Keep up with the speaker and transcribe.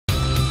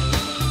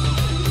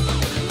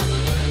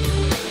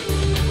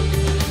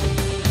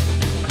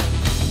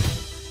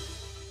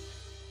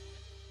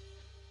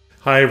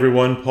Hi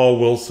everyone, Paul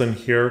Wilson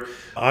here.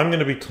 I'm going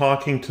to be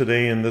talking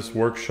today in this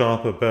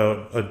workshop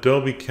about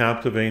Adobe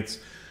Captivate's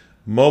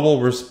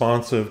mobile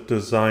responsive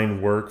design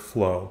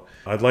workflow.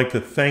 I'd like to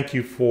thank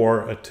you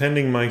for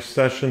attending my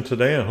session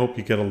today. I hope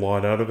you get a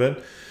lot out of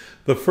it.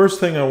 The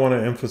first thing I want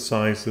to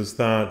emphasize is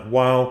that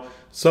while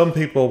some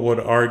people would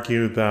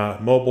argue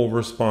that mobile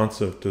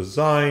responsive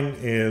design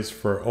is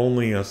for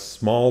only a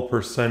small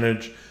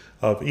percentage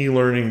of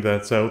e-learning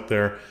that's out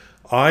there,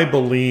 I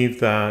believe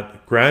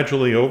that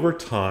gradually over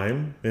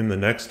time, in the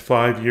next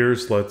 5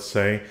 years, let's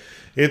say,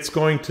 it's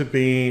going to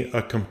be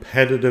a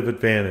competitive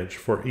advantage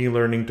for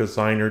e-learning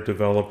designer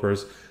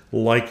developers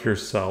like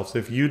yourselves.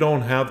 If you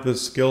don't have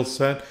this skill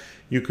set,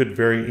 you could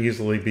very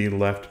easily be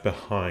left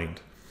behind.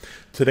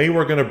 Today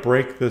we're going to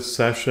break this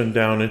session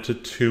down into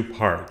two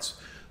parts.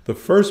 The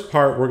first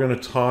part, we're going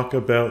to talk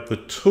about the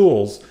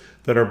tools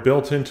that are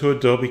built into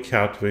Adobe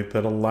Captivate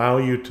that allow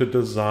you to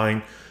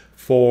design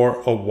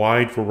for a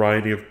wide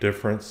variety of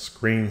different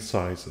screen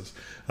sizes.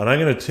 And I'm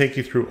going to take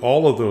you through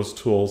all of those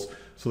tools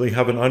so that you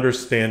have an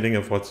understanding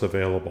of what's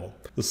available.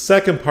 The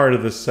second part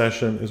of this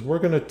session is we're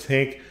going to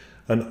take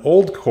an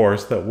old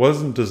course that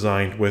wasn't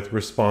designed with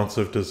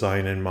responsive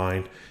design in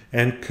mind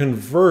and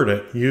convert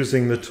it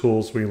using the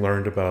tools we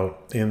learned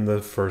about in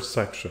the first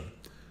section.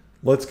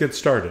 Let's get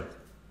started.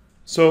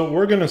 So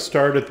we're going to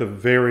start at the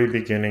very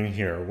beginning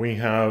here. We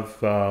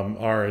have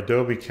our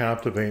Adobe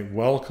Captivate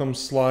welcome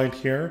slide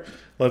here.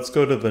 Let's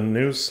go to the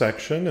new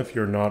section if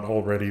you're not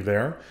already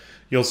there.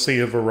 You'll see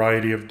a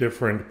variety of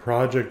different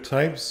project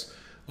types.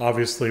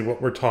 Obviously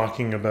what we're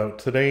talking about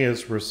today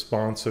is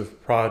responsive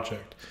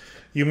project.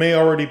 You may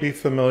already be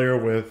familiar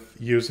with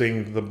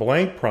using the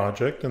blank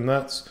project, and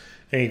that's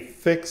a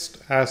fixed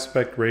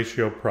aspect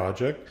ratio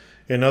project.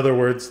 In other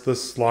words, the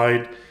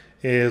slide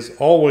is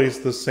always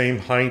the same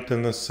height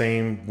and the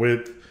same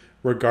width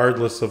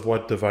regardless of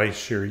what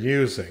device you're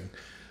using.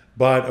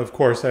 But of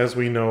course, as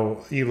we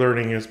know,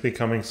 e-learning is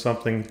becoming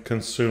something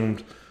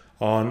consumed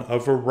on a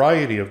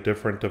variety of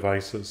different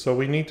devices. So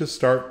we need to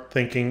start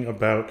thinking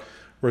about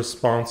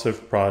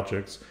responsive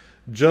projects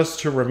just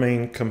to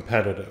remain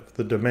competitive.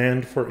 The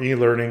demand for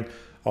e-learning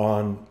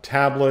on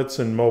tablets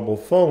and mobile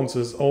phones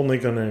is only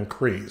going to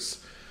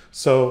increase.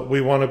 So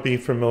we want to be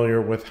familiar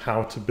with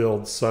how to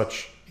build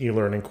such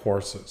e-learning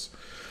courses.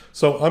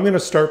 So I'm going to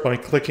start by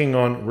clicking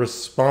on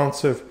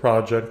Responsive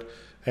Project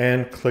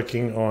and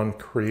clicking on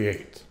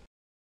Create.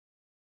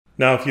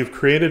 Now, if you've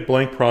created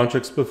blank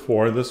projects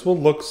before, this will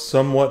look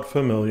somewhat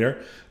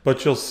familiar,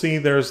 but you'll see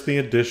there's the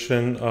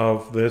addition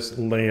of this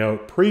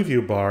layout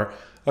preview bar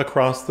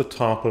across the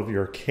top of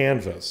your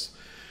canvas.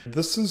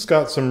 This has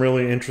got some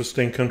really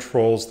interesting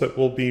controls that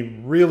will be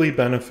really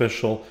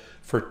beneficial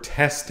for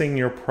testing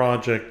your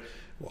project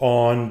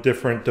on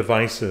different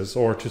devices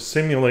or to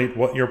simulate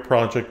what your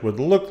project would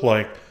look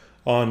like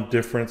on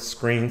different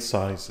screen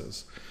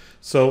sizes.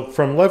 So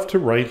from left to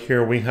right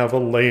here, we have a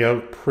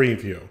layout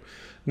preview.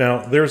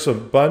 Now there's a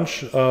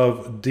bunch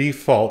of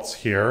defaults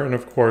here, and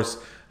of course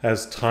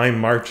as time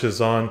marches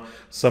on,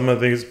 some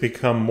of these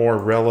become more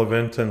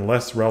relevant and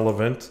less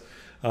relevant.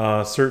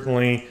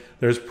 Certainly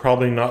there's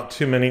probably not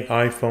too many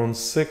iPhone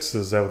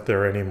 6s out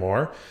there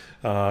anymore.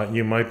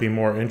 You might be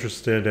more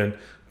interested in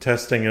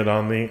testing it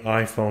on the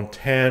iPhone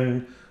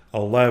 10,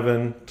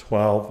 11,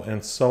 12,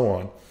 and so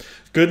on.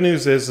 Good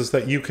news is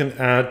that you can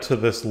add to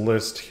this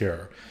list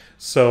here.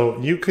 So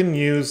you can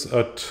use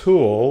a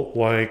tool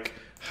like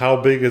How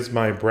Big Is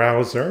My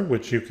Browser,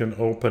 which you can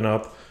open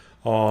up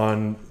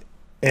on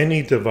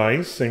any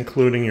device,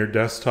 including your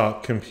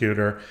desktop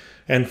computer,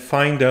 and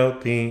find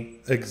out the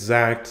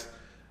exact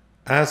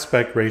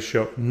aspect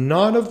ratio,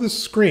 not of the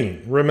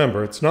screen.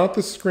 Remember, it's not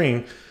the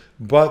screen,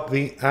 but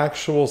the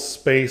actual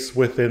space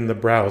within the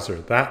browser.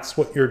 That's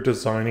what you're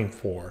designing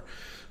for.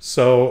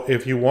 So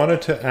if you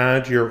wanted to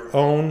add your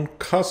own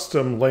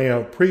custom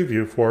layout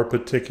preview for a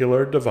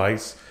particular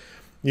device,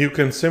 you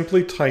can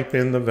simply type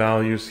in the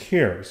values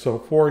here. So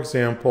for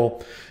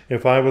example,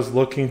 if I was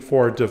looking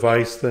for a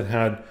device that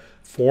had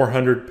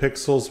 400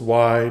 pixels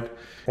wide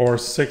or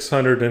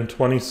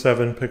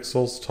 627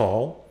 pixels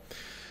tall,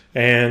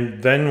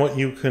 and then what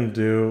you can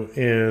do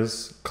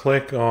is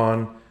click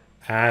on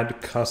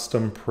Add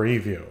Custom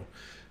Preview.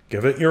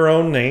 Give it your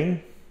own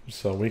name.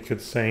 So we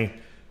could say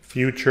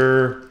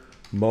Future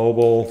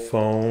Mobile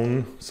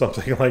Phone,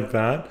 something like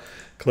that.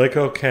 Click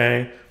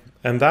OK.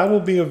 And that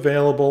will be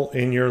available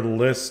in your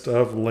list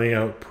of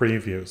layout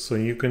previews. So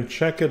you can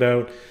check it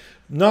out,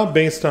 not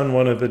based on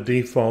one of the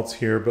defaults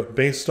here, but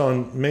based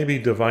on maybe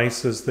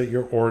devices that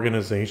your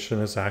organization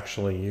is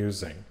actually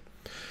using.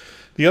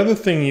 The other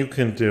thing you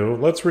can do,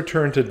 let's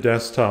return to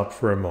desktop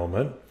for a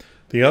moment.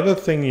 The other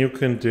thing you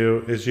can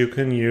do is you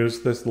can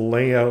use this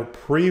layout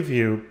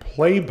preview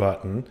play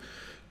button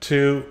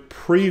to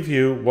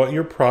preview what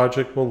your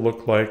project will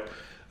look like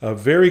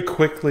very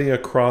quickly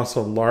across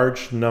a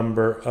large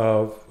number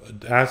of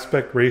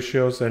aspect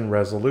ratios and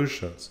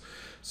resolutions.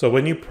 So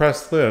when you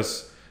press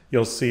this,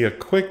 you'll see a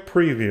quick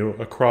preview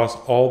across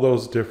all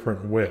those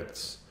different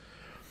widths.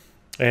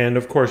 And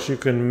of course you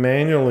can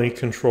manually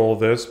control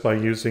this by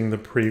using the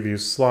preview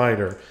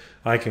slider.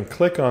 I can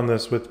click on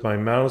this with my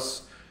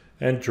mouse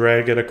and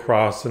drag it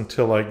across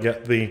until I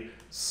get the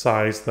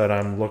size that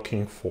I'm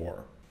looking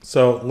for.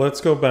 So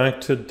let's go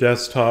back to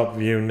desktop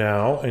view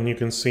now, and you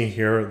can see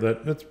here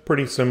that it's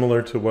pretty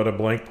similar to what a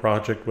blank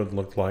project would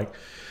look like.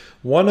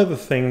 One of the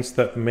things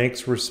that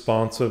makes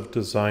responsive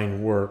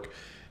design work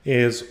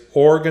is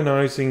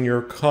organizing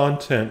your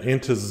content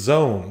into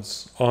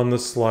zones on the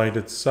slide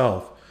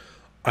itself.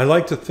 I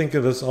like to think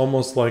of this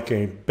almost like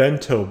a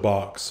bento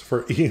box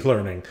for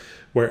e-learning,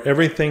 where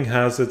everything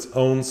has its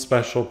own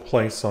special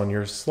place on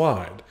your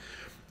slide.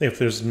 If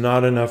there's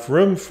not enough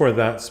room for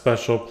that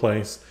special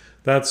place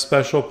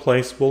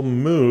will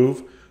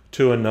move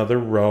to another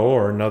row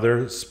or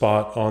another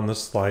spot on the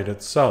slide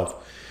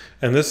itself.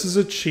 And this is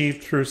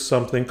achieved through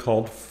something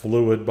called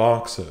fluid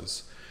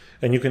boxes.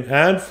 And you can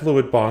add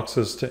fluid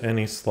boxes to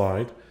any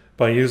slide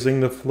by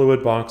using the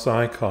fluid box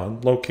icon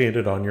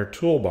located on your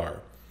toolbar.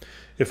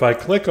 If I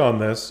click on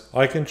this,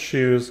 I can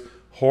choose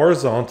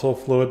horizontal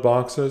fluid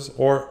boxes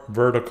or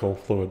vertical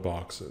fluid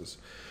boxes.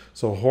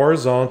 So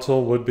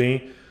horizontal would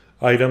be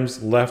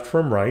items left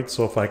from right.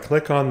 So if I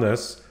click on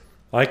this,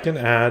 I can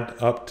add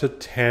up to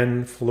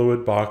 10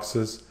 fluid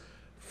boxes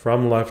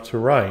from left to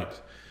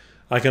right.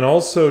 I can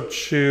also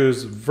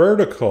choose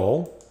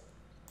vertical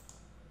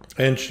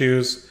and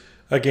choose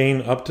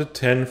again up to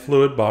 10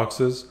 fluid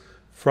boxes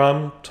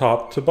from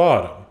top to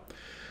bottom.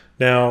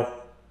 Now,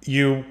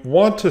 you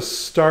want to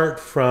start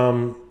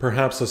from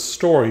perhaps a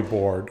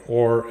storyboard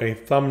or a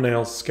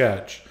thumbnail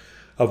sketch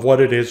of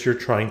what it is you're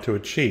trying to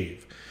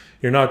achieve.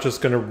 You're not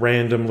just going to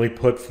randomly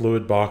put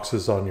fluid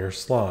boxes on your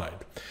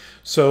slide.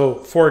 So,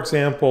 for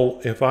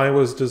example, if I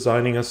was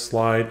designing a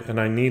slide and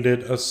I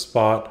needed a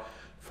spot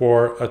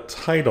for a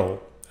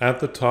title at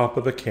the top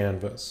of the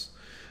canvas,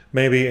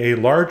 maybe a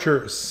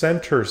larger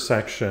center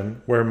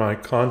section where my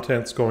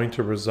content's going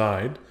to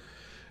reside,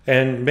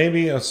 and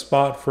maybe a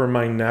spot for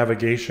my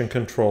navigation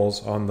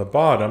controls on the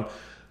bottom,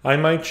 I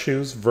might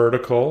choose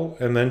vertical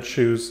and then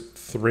choose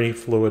 3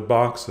 fluid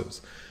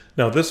boxes.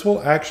 Now this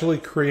will actually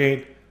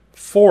create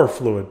 4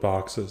 fluid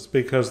boxes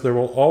because there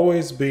will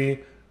always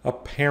be a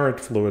parent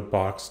fluid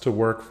box to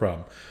work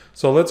from.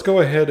 So let's go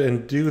ahead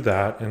and do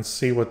that and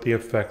see what the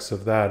effects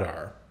of that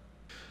are.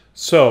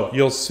 So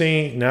you'll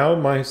see now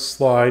my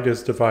slide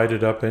is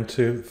divided up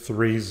into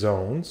 3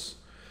 zones.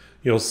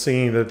 You'll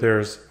see that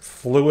there's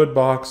fluid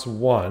box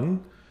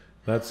 1.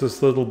 That's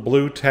this little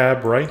blue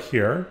tab right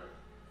here.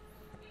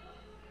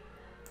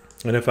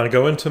 And if I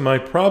go into my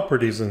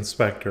properties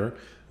inspector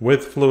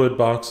with fluid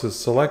boxes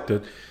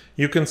selected,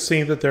 you can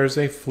see that there's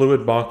a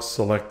fluid box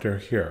selector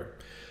here.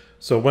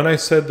 So when I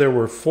said there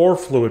were 4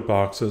 fluid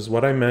boxes,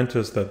 what I meant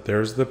is that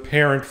there's the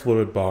parent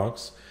fluid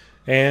box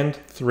and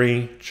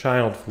 3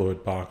 child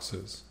fluid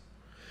boxes.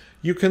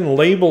 You can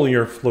label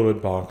your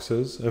fluid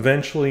boxes.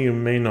 Eventually you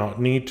may not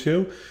need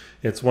to.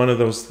 It's one of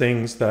those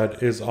things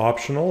that is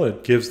optional.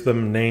 It gives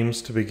them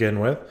names to begin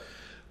with.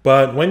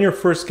 But when you're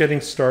first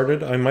getting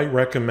started, I might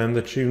recommend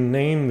that you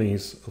name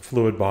these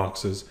fluid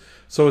boxes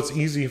so it's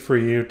easy for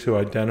you to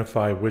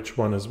identify which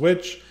one is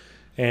which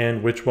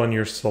and which one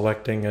you're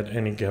selecting at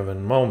any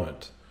given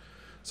moment.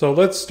 So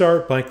let's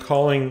start by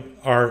calling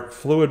our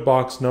fluid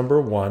box number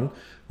 1,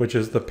 which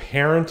is the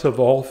parent of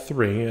all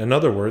 3, in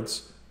other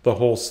words, the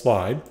whole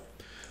slide.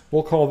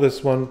 We'll call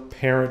this one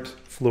parent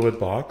fluid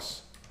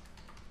box.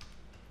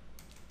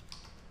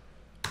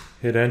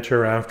 Hit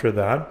enter after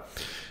that.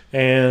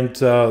 And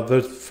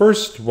the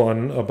first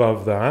one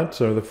above that,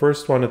 or the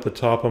first one at the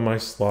top of my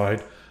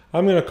slide,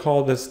 I'm going to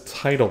call this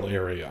title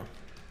area.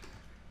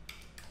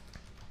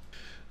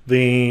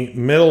 The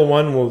middle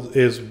one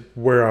is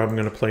where I'm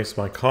going to place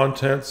my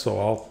content, so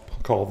I'll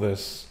call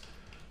this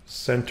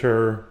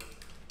center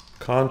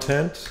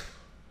content.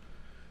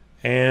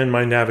 And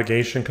my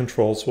navigation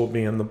controls will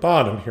be in the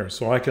bottom here,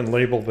 so I can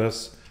label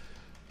this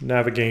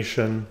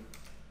navigation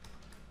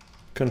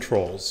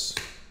controls.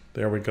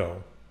 There we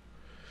go.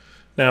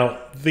 Now,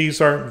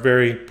 these aren't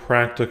very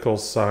practical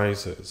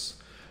sizes.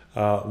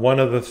 One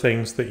of the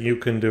things that you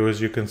can do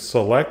is you can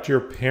select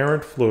your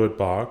parent fluid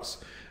box,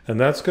 and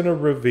that's going to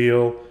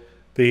reveal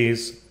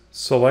these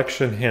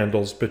selection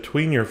handles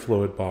between your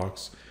fluid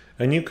box,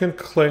 and you can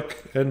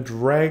click and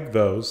drag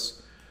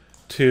those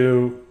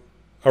to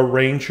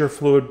arrange your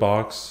fluid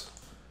box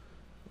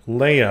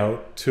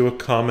layout to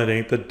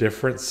accommodate the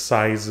different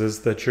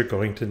sizes that you're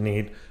going to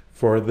need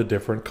for the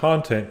different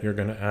content you're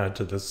going to add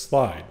to this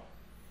slide.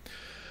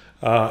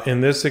 In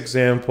this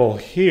example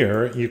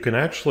here, you can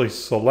actually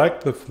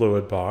select the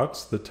fluid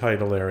box, the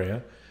title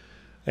area,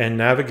 and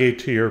navigate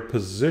to your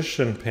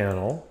position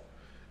panel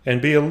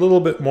and be a little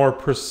bit more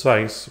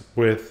precise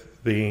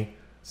with the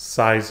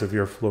size of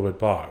your fluid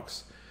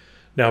box.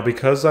 Now,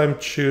 because I'm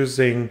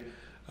choosing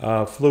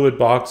fluid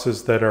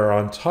boxes that are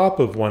on top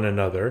of one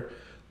another,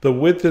 the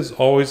width is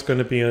always going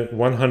to be at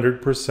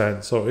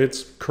 100%, so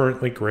it's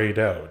currently grayed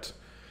out.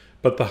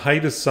 But the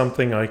height is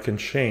something I can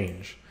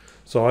change.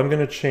 So I'm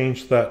going to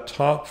change that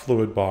top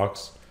fluid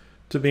box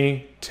to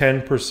be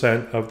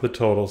 10% of the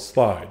total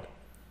slide.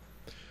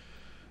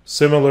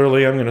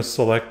 Similarly, I'm going to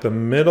select the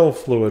middle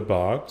fluid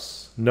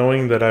box.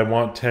 Knowing that I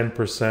want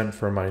 10%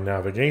 for my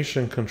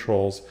navigation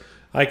controls,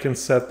 I can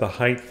set the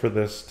height for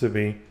this to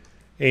be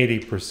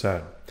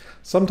 80%.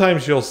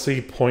 Sometimes you'll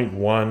see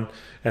 0.1,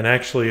 and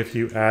actually if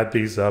you add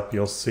these up,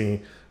 you'll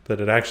see that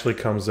it actually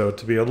comes out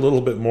to be a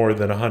little bit more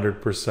than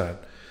 100%.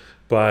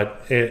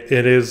 But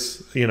it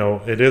is,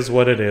 it is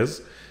what it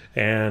is,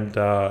 and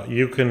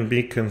you can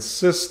be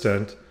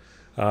consistent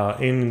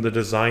in the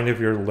design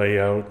of your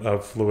layout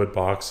of fluid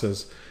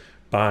boxes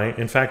by,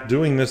 in fact,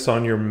 doing this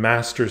on your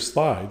master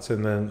slides.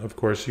 And then, of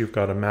course, you've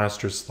got a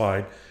master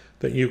slide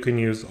that you can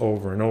use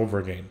over and over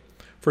again.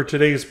 For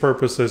today's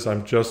purposes,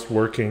 I'm just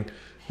working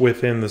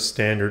within the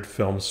standard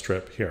film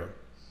strip here.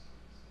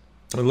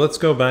 And let's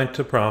go back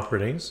to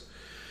properties.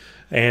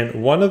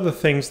 And one of the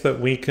things that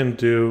we can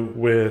do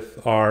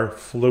with our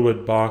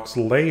fluid box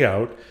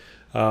layout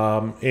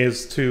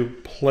is to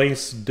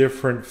place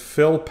different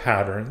fill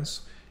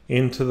patterns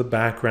into the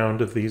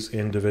background of these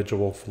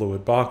individual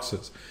fluid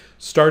boxes,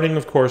 starting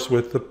of course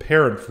with the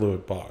parent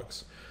fluid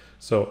box.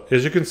 So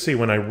as you can see,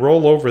 when I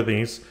roll over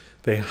these,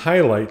 they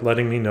highlight,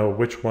 letting me know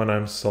which one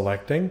I'm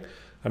selecting.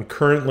 I've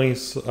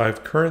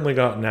currently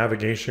got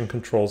navigation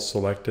controls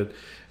selected,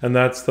 and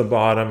that's the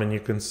bottom, and you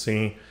can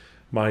see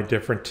my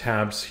different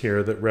tabs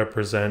here that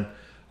represent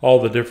all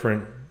the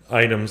different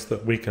items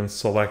that we can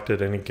select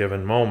at any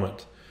given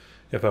moment.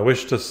 If I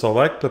wish to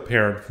select the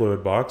parent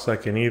fluid box, I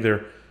can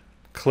either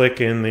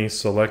click in the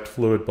Select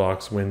Fluid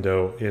Box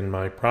window in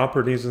my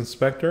Properties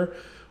Inspector,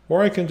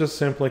 or I can just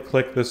simply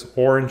click this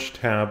orange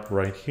tab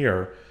right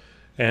here,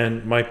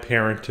 and my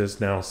parent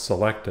is now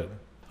selected.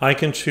 I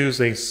can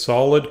choose a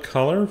solid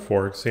color.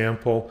 For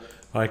example,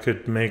 I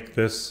could make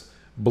this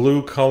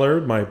blue color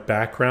my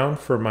background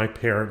for my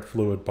parent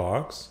fluid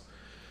box,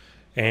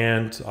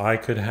 and I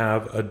could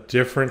have a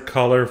different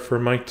color for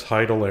my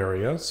title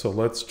area. So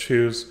let's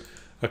choose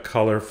a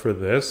color for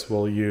this.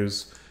 We'll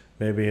use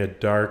maybe a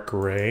dark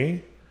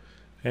gray,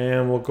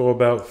 and we'll go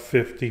about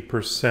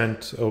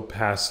 50%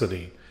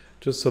 opacity,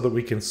 just so that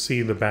we can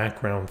see the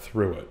background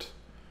through it.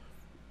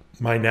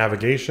 My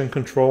navigation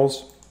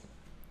controls,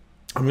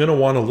 I'm going to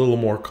want a little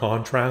more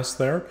contrast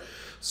there.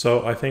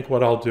 So I think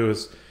what I'll do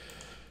is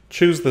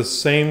choose the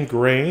same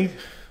gray,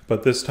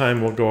 but this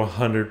time we'll go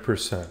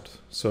 100%.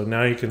 So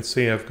now you can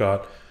see I've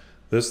got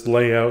this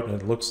layout,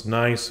 and it looks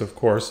nice, of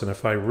course, and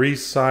if I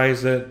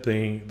resize it,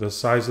 the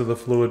size of the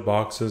fluid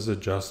boxes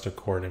adjust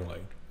accordingly.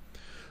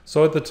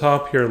 So at the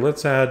top here,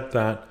 let's add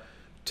that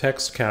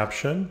text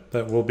caption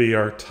that will be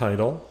our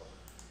title.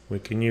 We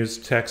can use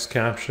text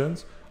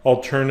captions.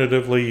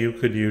 Alternatively, you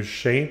could use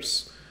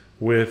shapes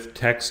with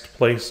text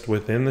placed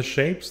within the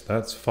shapes.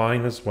 That's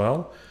fine as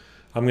well.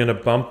 I'm going to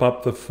bump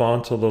up the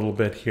font a little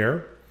bit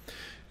here,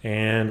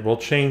 and we'll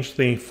change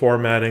the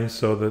formatting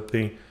so that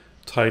the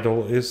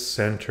title is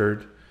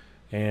centered,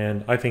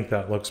 and I think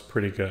that looks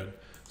pretty good.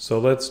 So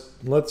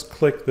let's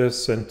click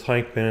this and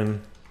type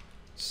in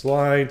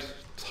slide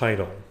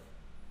title.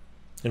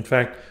 In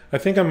fact, I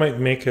think I might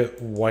make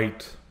it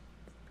white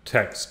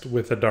text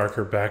with a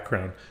darker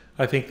background.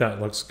 I think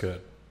that looks good.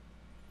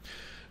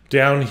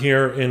 Down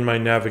here in my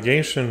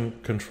navigation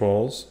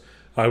controls,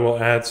 I will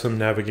add some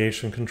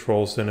navigation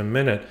controls in a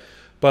minute,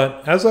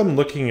 but as I'm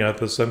looking at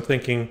this, I'm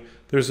thinking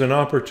there's an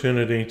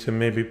opportunity to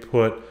maybe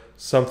put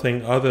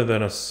something other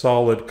than a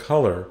solid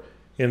color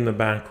in the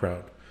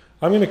background.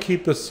 I'm going to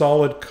keep the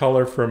solid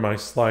color for my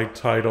slide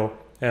title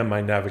and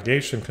my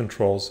navigation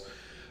controls,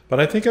 but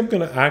I think I'm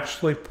going to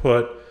actually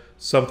put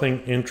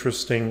something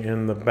interesting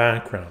in the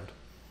background.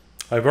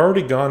 I've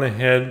already gone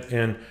ahead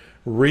and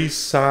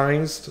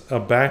resized a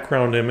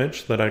background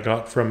image that I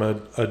got from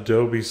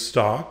Adobe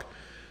stock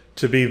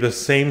to be the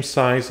same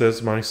size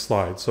as my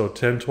slide, so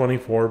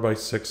 1024 by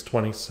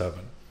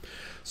 627.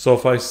 So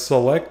if I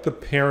select the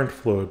parent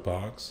fluid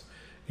box,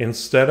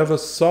 instead of a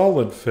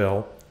solid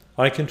fill,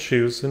 I can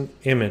choose an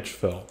image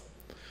fill.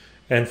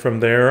 And from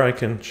there I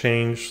can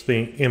change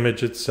the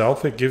image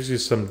itself. It gives you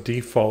some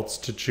defaults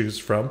to choose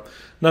from,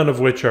 none of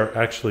which are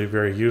actually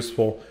very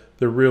useful.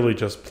 They're really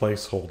just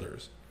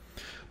placeholders.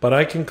 But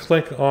I can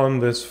click on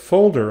this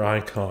folder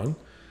icon,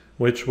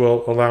 which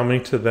will allow me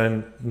to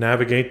then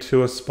navigate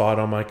to a spot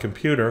on my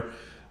computer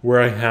where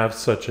I have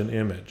such an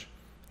image.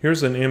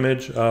 Here's an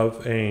image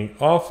of an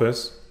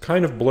office,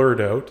 kind of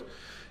blurred out,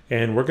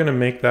 and we're going to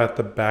make that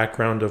the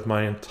background of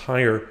my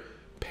entire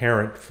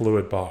parent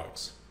fluid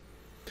box.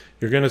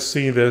 You're going to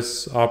see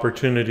this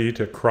opportunity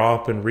to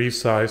crop and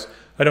resize.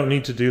 I don't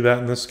need to do that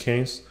in this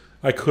case.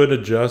 I could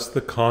adjust the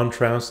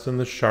contrast and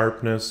the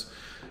sharpness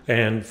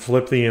and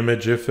flip the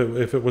image if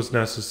it was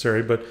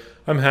necessary, but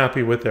I'm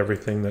happy with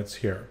everything that's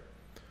here.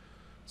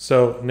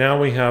 So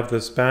now we have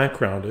this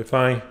background. If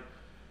I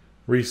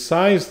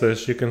resize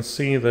this, you can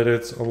see that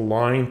it's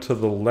aligned to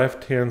the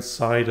left-hand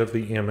side of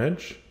the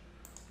image.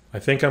 I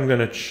think I'm going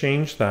to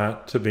change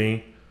that to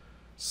be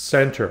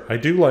center. I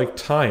do like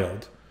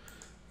tiled,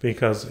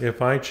 because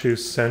if I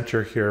choose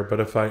center here,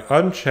 but if I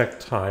uncheck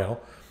tile,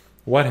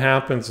 what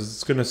happens is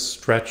it's going to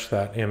stretch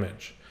that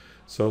image.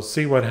 So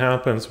see what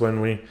happens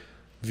when we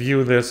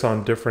view this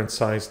on different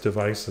size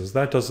devices.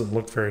 That doesn't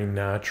look very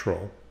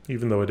natural,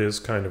 even though it is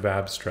kind of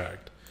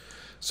abstract.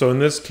 So in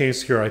this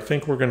case here, I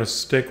think we're going to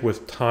stick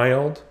with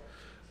tiled.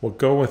 We'll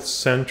go with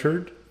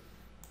centered.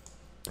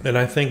 And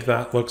I think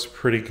that looks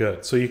pretty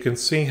good. So you can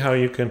see how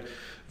you can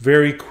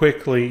very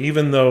quickly,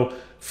 even though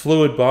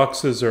fluid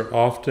boxes are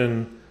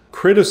often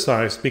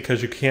criticized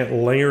because you can't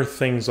layer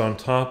things on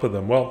top of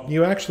them. Well,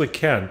 you actually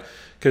can,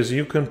 because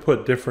you can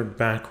put different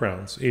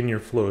backgrounds in your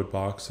fluid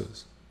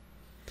boxes.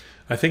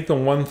 I think the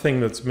one thing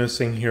that's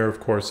missing here, of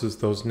course, is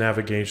those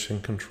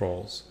navigation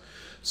controls.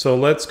 So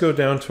let's go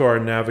down to our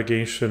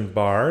navigation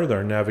bar,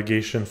 our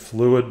navigation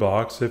fluid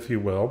box, if you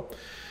will,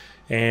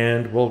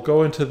 and we'll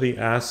go into the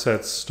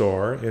Assets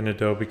store in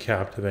Adobe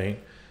Captivate,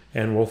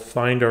 and we'll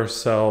find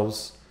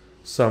ourselves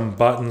some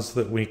buttons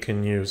that we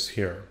can use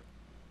here.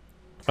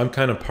 I'm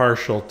kind of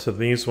partial to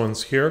these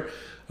ones here.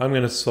 I'm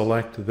going to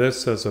select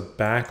this as a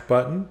back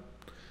button,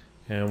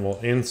 and we'll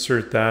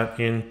insert that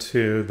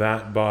into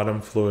that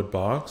bottom fluid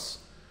box.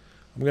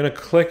 I'm going to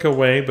click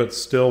away, but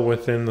still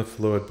within the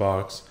fluid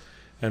box,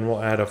 and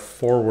we'll add a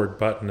forward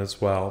button as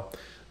well.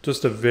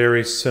 Just a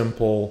very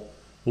simple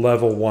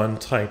level 1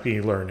 type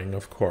e-learning,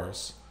 of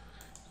course.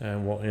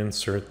 And we'll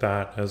insert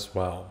that as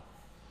well.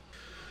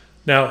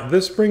 Now,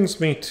 this brings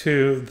me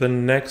to the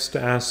next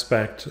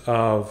aspect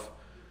of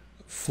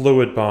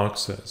fluid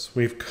boxes.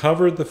 We've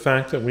covered the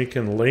fact that we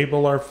can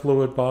label our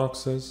fluid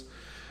boxes.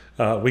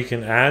 We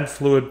can add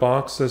fluid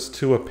boxes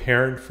to a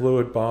parent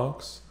fluid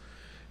box.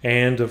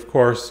 And of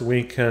course,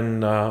 we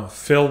can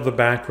fill the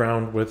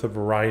background with a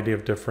variety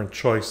of different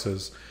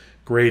choices.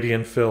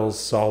 Gradient fills,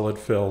 solid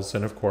fills,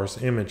 and of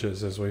course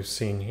images, as we've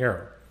seen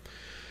here.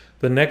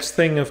 The next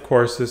thing, of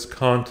course, is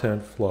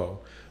content flow.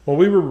 Well,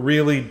 we were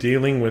really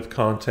dealing with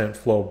content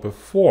flow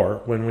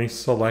before when we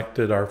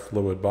selected our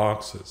fluid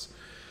boxes.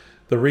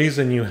 The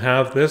reason you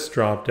have this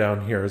drop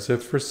down here is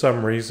if for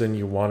some reason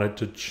you wanted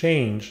to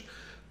change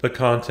the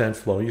content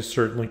flow, you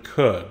certainly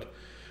could.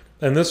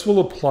 And this will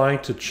apply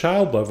to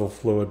child level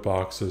fluid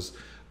boxes,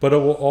 but it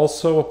will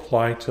also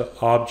apply to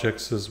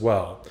objects as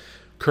well.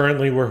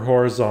 Currently we're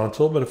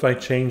horizontal, but if I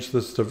change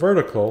this to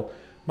vertical,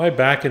 my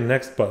back and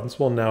next buttons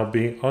will now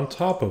be on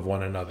top of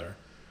one another.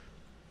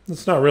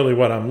 That's not really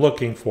what I'm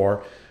looking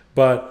for,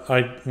 but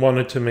I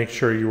wanted to make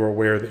sure you were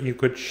aware that you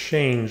could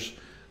change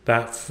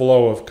that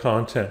flow of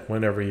content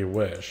whenever you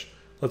wish.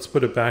 Let's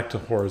put it back to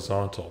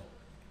horizontal.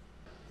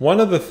 One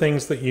of the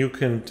things that you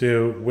can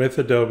do with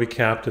Adobe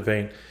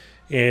Captivate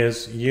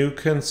is you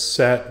can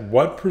set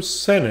what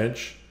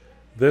percentage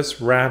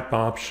this wrap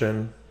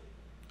option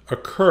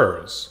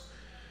occurs.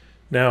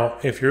 Now,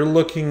 if you're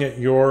looking at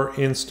your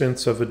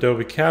instance of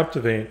Adobe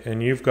Captivate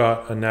and you've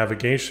got a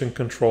navigation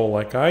control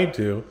like I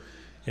do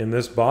in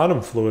this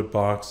bottom fluid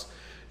box,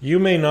 you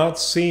may not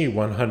see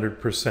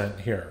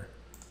 100% here,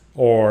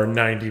 or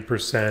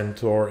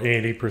 90%, or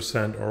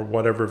 80%, or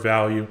whatever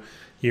value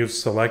you've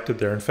selected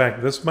there. In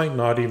fact, this might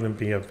not even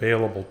be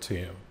available to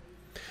you.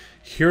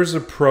 Here's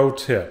a pro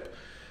tip.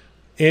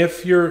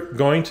 If you're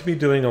going to be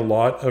doing a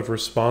lot of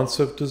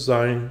responsive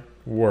design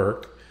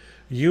work,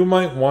 you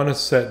might want to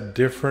set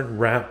different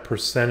wrap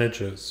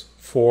percentages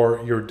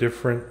for your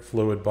different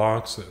fluid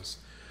boxes.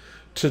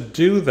 To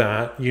do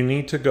that, you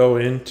need to go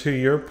into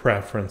your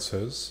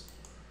preferences.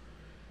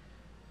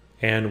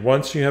 And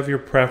once you have your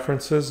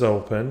preferences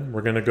open,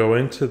 we're going to go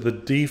into the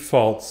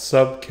default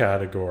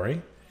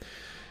subcategory,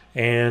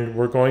 and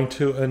we're going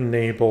to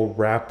enable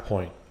wrap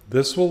point.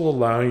 This will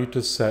allow you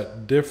to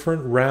set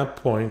different wrap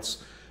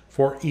points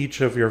for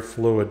each of your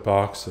fluid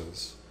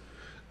boxes.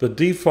 The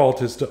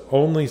default is to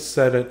only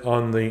set it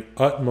on the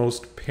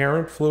utmost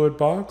parent fluid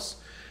box,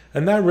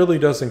 and that really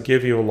doesn't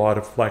give you a lot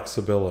of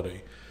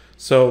flexibility.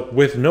 So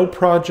with no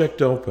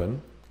project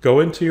open, go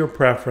into your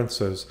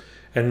preferences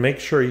and make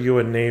sure you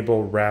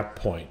enable wrap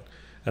point,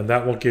 and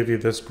that will give you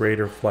this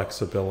greater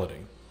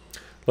flexibility.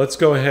 Let's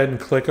go ahead and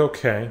click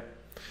OK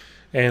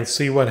and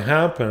see what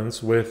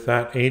happens with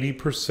that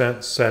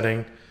 80%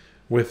 setting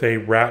with a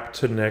wrap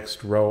to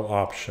next row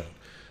option.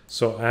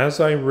 So as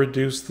I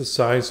reduce the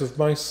size of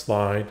my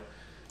slide,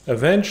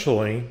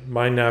 eventually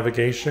my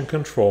navigation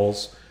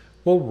controls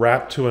will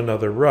wrap to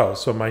another row.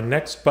 So my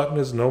next button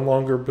is no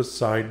longer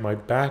beside my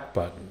back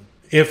button.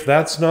 If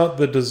that's not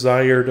the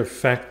desired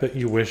effect that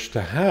you wish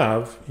to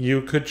have,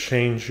 you could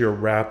change your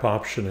wrap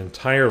option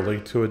entirely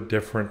to a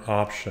different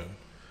option.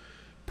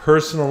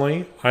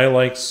 Personally, I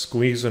like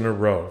squeeze in a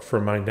row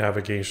for my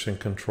navigation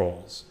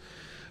controls.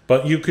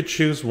 But you could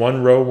choose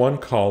one row, one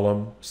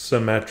column,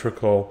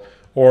 symmetrical,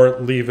 or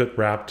leave it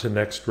wrapped to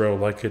next row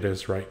like it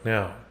is right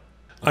now.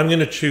 I'm going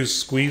to choose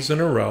squeeze in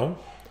a row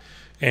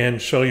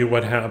and show you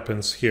what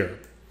happens here.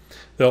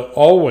 They'll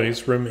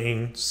always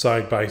remain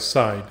side by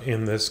side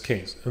in this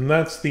case, and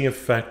that's the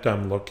effect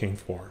I'm looking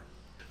for.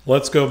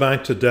 Let's go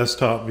back to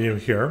desktop view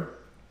here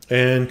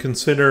and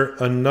consider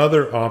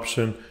another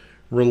option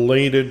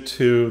related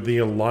to the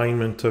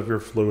alignment of your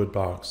fluid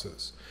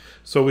boxes.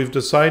 So we've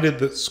decided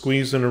that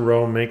squeeze in a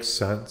row makes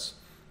sense.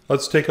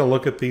 Let's take a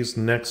look at these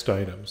next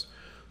items.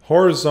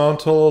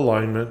 Horizontal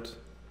alignment,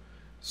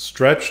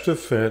 stretch to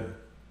fit,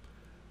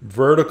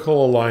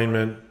 vertical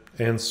alignment,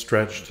 and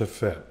stretch to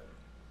fit.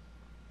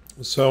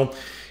 So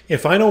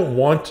if I don't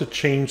want to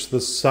change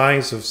the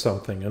size of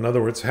something, in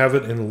other words, have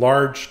it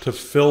enlarged to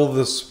fill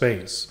the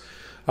space,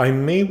 I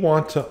may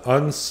want to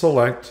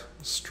unselect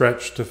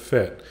stretch to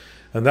fit.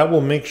 And that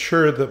will make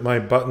sure that my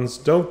buttons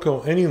don't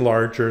go any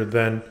larger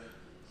than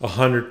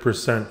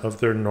 100% of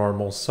their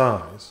normal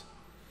size.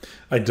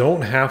 I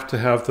don't have to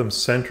have them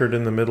centered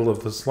in the middle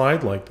of the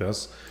slide like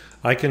this.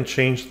 I can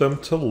change them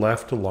to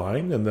left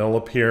align, and they'll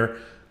appear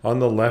on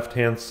the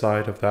left-hand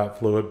side of that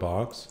fluid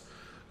box,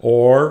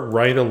 or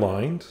right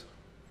aligned.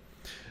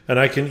 And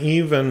I can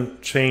even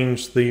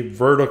change the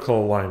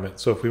vertical alignment.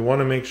 So if we want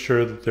to make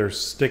sure that they're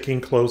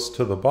sticking close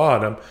to the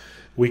bottom,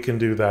 we can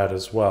do that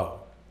as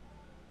well.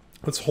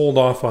 Let's hold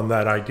off on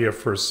that idea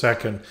for a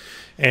second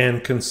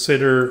and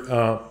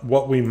consider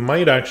what we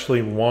might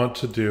actually want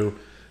to do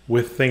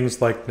with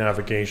things like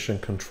navigation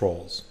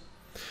controls.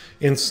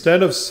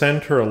 Instead of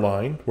center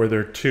align, where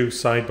they're two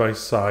side by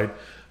side,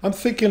 I'm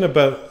thinking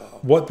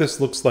about what this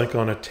looks like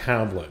on a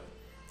tablet.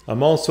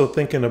 I'm also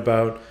thinking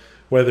about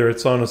whether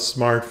it's on a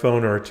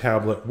smartphone or a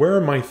tablet, where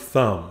are my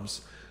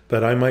thumbs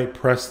that I might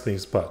press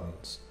these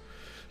buttons?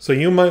 So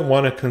you might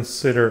want to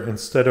consider,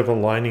 instead of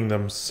aligning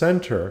them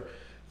center,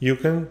 you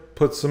can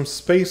put some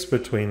space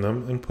between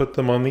them and put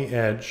them on the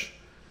edge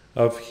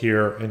of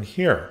here and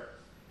here.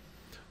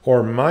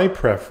 Or my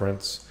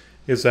preference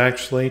is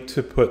actually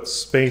to put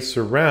space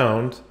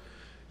around,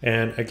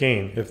 and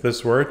again, if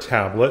this were a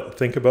tablet,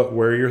 think about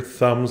where your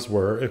thumbs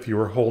were if you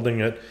were holding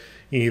it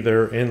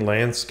either in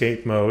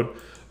landscape mode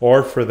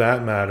or, for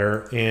that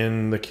matter,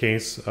 in the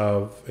case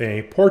of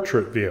a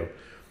portrait view.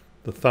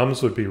 The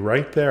thumbs would be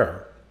right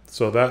there.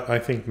 So that, I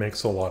think,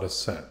 makes a lot of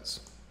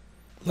sense.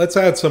 Let's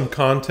add some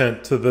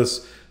content to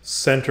this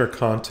center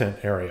content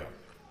area.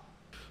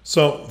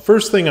 So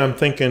first thing I'm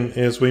thinking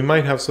is we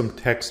might have some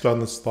text on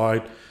the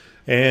slide,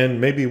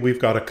 and maybe we've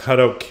got a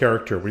cutout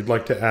character we'd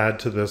like to add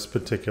to this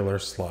particular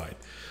slide.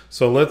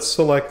 So let's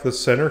select the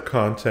center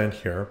content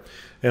here,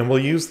 and we'll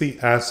use the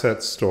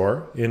Asset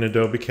Store in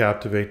Adobe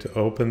Captivate to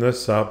open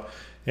this up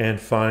and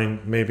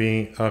find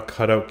maybe a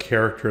cutout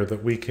character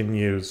that we can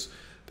use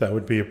that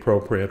would be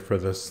appropriate for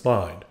this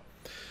slide.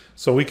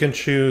 So we can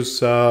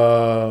choose,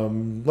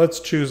 let's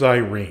choose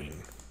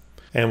Irene,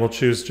 and we'll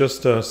choose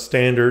just a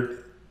standard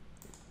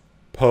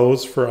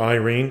pose for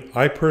Irene.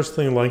 I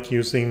personally like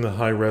using the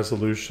high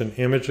resolution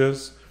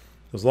images.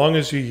 As long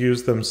as you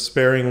use them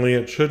sparingly,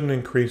 it shouldn't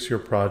increase your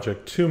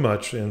project too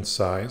much in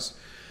size.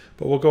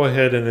 But we'll go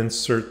ahead and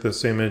insert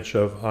this image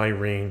of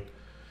Irene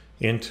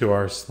into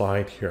our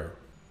slide here.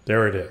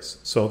 There it is.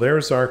 So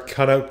there's our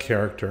cutout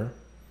character.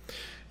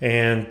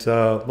 And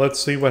let's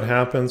see what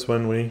happens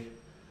when we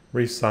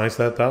resize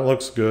that. That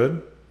looks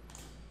good.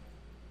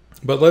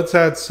 But let's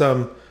add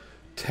some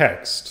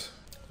text.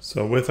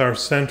 So with our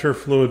center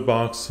fluid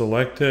box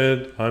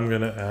selected, I'm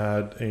going to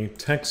add a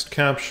text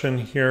caption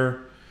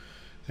here.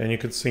 And you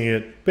can see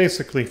it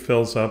basically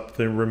fills up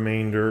the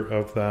remainder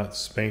of that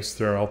space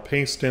there. I'll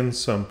paste in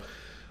some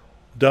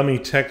dummy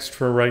text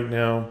for right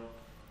now.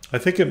 I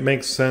think it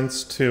makes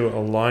sense to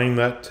align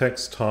that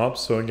text top.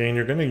 So again,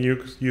 you're going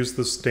to use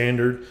the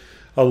standard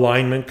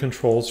alignment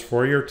controls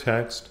for your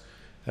text,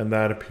 and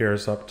that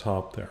appears up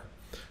top there.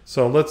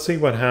 So let's see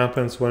what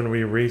happens when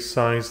we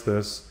resize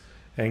this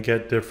and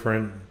get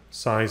different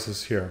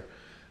sizes here.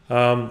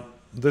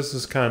 This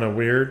is kind of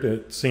weird.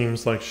 It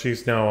seems like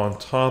she's now on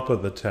top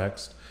of the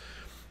text.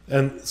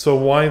 And so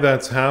why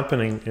that's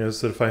happening is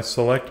that if I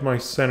select my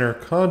center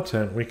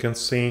content, we can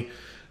see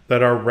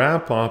that our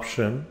wrap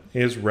option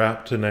is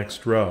wrap to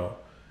next row.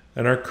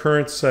 And our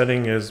current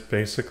setting is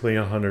basically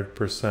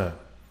 100%.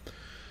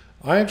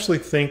 I actually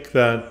think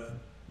that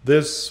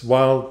this,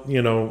 while,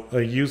 you know,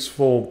 a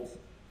useful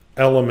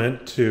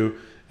element to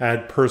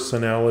add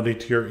personality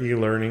to your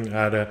e-learning,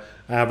 add an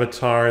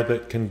avatar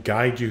that can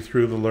guide you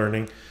through the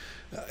learning,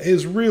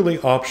 is really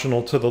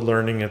optional to the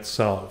learning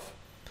itself.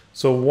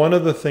 So one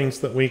of the things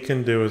that we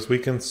can do is we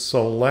can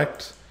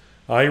select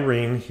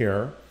Irene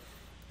here,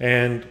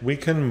 and we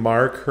can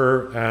mark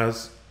her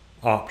as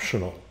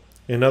optional.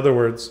 In other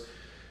words,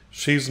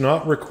 she's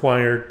not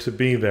required to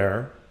be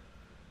there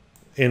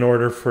in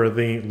order for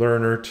the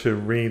learner to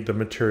read the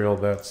material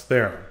that's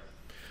there.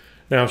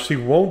 Now, she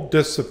won't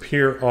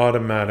disappear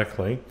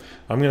automatically.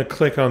 I'm going to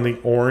click on the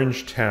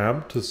orange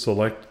tab to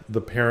select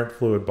the parent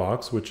fluid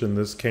box, which in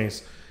this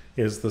case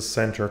is the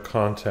center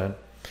content.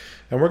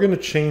 And we're going to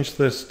change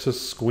this to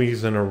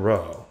squeeze in a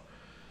row.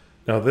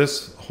 Now,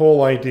 this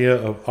whole idea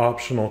of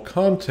optional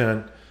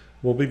content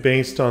will be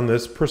based on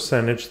this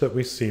percentage that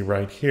we see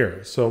right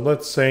here. So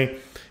let's say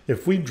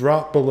if we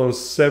drop below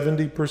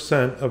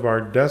 70% of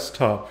our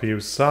desktop view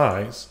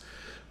size,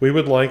 we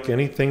would like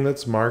anything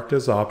that's marked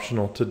as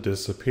optional to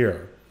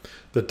disappear.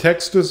 The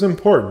text is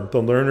important.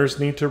 The learners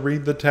need to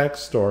read the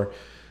text or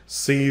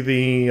see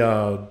the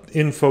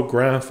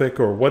infographic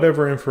or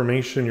whatever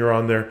information you're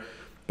on there.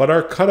 But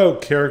our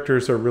cutout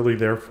characters are really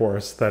there for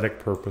aesthetic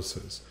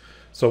purposes.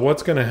 So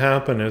what's going to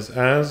happen is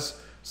as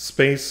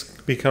space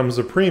becomes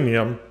a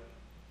premium,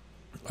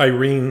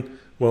 Irene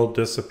will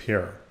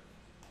disappear.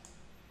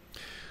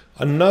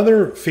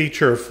 Another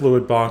feature of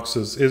fluid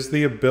boxes is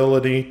the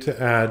ability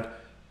to add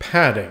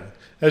padding.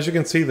 As you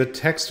can see, the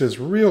text is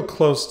real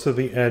close to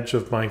the edge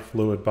of my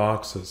fluid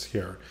boxes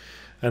here.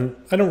 And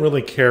I don't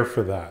really care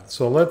for that.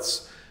 So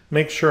let's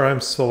make sure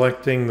I'm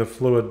selecting the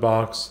fluid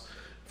box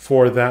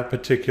for that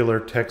particular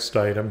text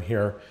item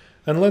here.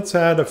 And let's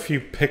add a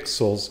few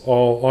pixels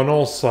on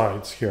all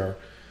sides here.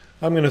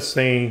 I'm going to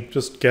say,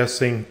 just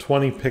guessing,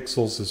 20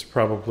 pixels is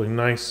probably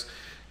nice.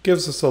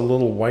 Gives us a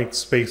little white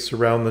space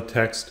around the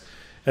text.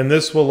 And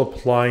this will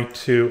apply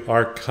to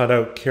our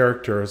cutout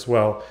character as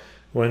well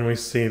when we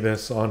see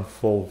this on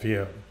full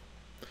view.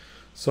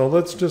 So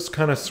let's just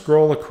kind of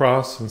scroll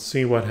across and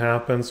see what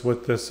happens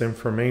with this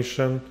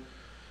information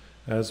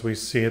as we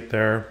see it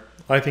there.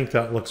 I think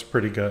that looks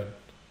pretty good.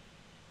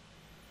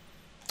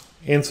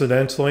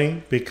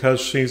 Incidentally,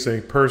 because she's a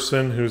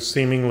person who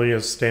seemingly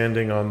is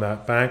standing on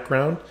that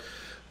background,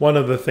 one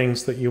of the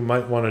things that you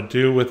might want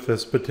to do with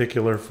this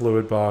particular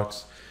fluid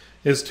box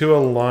is to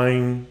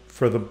align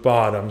for the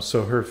bottom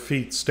so her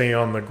feet stay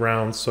on the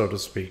ground, so to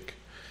speak.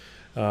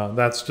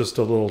 That's just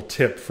a little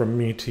tip from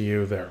me to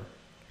you there.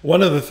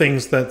 One of the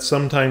things that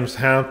sometimes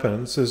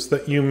happens is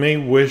that you may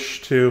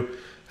wish to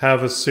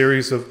have a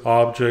series of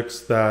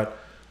objects that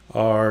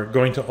are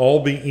going to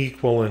all be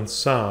equal in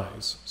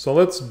size. So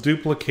let's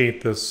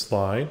duplicate this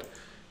slide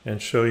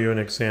and show you an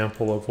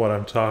example of what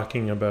I'm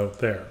talking about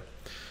there.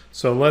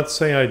 So let's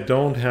say I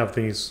don't have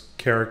this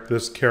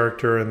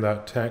character and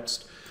that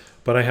text,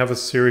 but I have a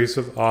series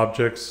of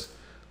objects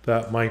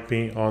that might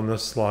be on the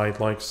slide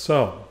like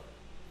so.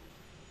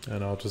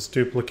 And I'll just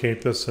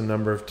duplicate this a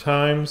number of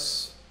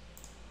times.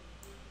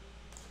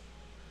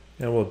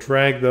 And we'll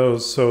drag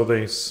those so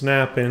they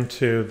snap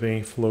into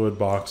the fluid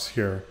box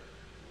here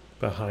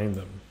behind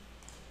them.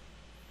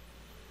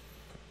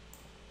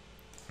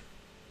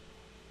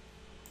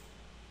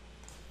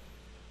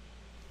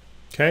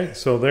 Okay,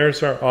 so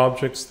there's our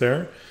objects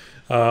there.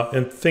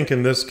 And think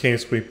in this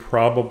case we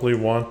probably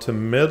want to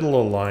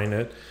middle align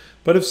it.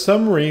 But if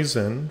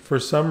for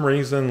some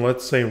reason,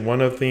 let's say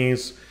one of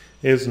these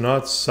is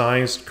not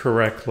sized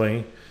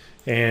correctly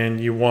and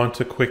you want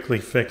to quickly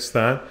fix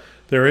that,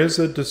 there is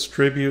a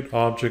Distribute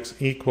Objects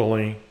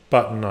Equally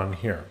button on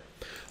here.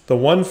 The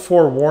one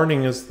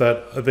forewarning is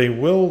that they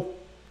will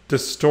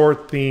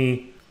distort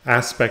the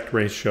aspect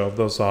ratio of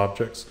those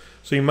objects.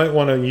 So you might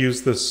want to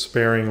use this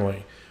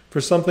sparingly. For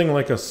something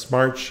like a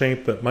smart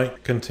shape that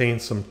might contain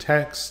some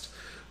text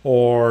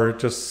or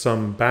just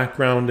some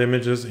background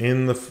images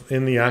in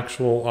the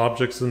actual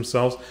objects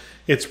themselves,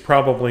 it's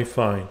probably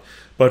fine.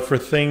 But for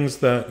things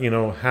that,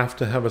 have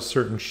to have a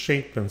certain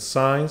shape and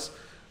size,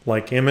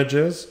 like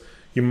images,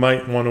 you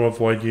might want to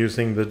avoid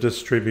using the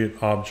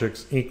Distribute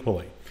Objects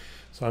Equally.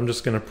 So I'm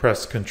just going to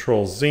press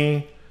Control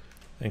Z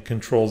and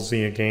Control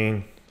Z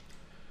again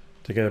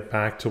to get it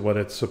back to what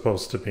it's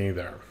supposed to be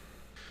there.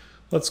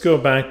 Let's go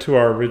back to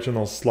our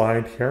original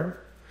slide here,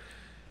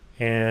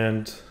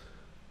 and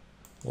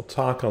we'll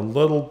talk a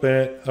little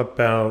bit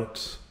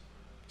about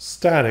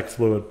static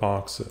fluid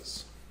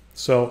boxes.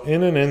 So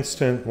in an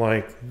instant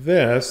like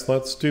this,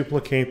 let's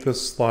duplicate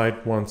this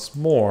slide once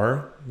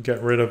more,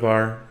 get rid of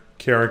our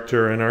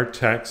character and our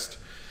text.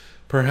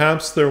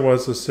 Perhaps there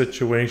was a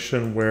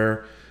situation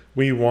where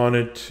we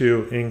wanted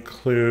to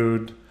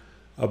include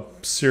a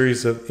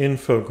series of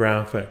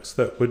infographics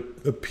that would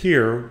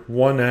appear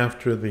one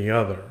after the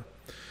other.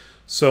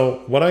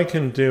 So what I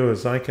can do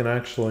is I can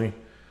actually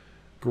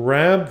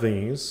grab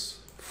these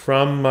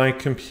from my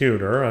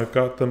computer, I've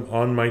got them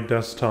on my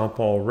desktop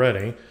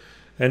already,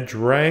 and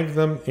drag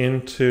them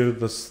into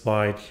the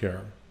slide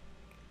here.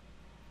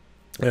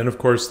 And of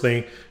course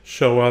they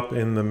show up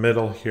in the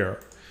middle here.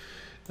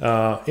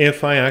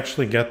 If I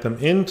actually get them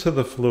into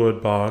the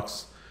fluid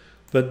box,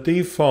 the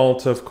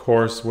default, of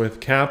course, with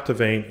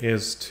Captivate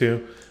is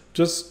to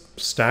just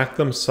stack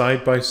them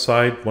side by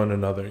side one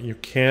another. You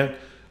can't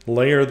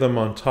layer them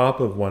on top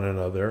of one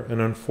another, and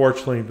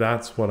unfortunately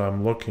that's what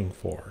I'm looking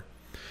for.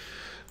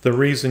 The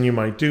reason you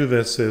might do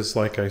this is,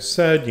 like I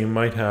said, you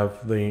might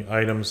have the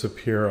items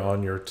appear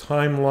on your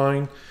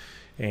timeline,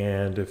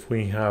 and if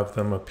we have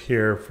them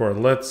appear for,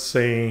 let's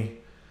say,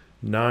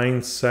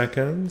 9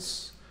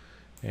 seconds,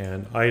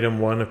 and item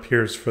 1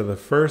 appears for the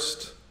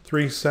first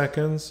 3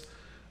 seconds,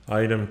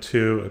 item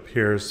 2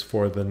 appears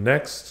for the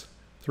next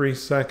 3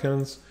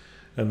 seconds,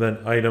 and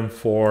then item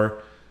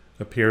 4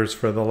 appears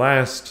for the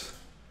last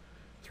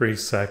 3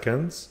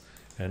 seconds.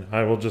 And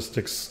I will just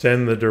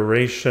extend the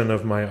duration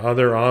of my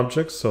other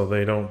objects so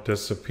they don't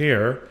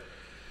disappear.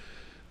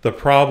 The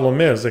problem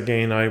is,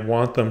 again, I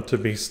want them to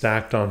be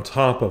stacked on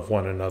top of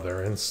one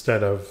another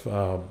instead of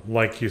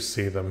like you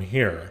see them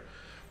here.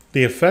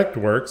 The effect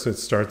works. It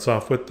starts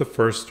off with the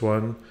first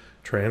one,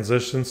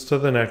 transitions to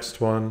the next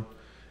one,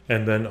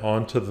 and then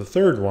on to the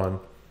third one.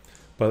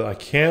 But I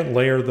can't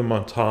layer them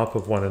on top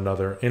of one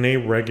another in a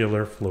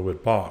regular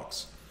fluid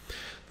box.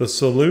 The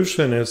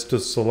solution is to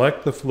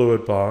select the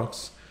fluid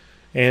box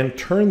and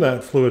turn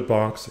that fluid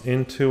box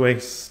into a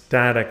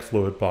static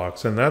fluid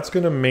box. And that's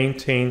going to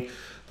maintain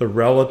the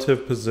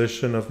relative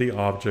position of the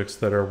objects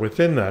that are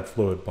within that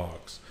fluid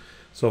box.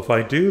 So if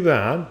I do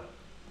that,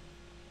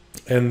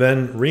 and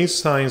then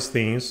resize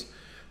these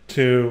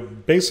to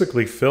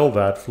basically fill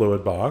that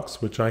fluid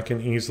box, which I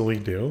can easily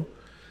do.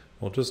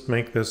 We'll just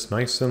make this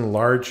nice and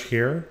large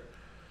here,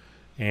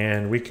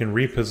 and we can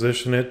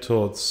reposition it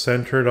till it's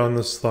centered on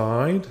the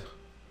slide.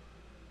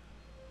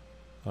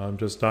 I'm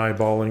just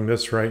eyeballing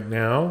this right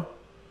now.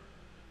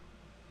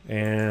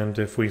 And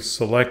if we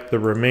select the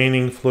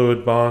remaining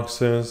fluid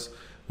boxes,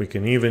 we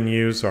can even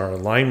use our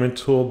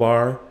alignment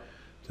toolbar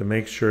to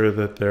make sure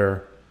that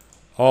they're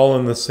all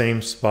in the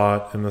same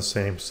spot and the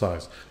same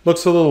size.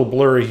 Looks a little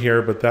blurry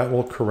here, but that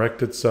will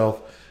correct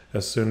itself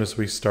as soon as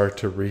we start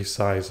to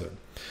resize it.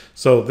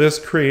 So this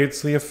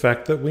creates the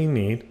effect that we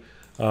need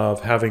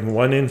of having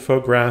one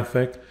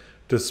infographic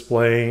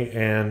display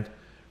and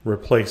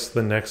replace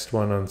the next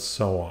one and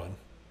so on.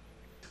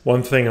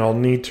 One thing I'll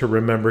need to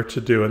remember to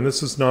do, and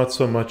this is not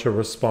so much a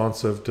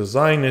responsive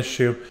design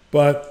issue,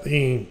 but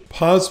the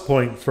pause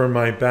point for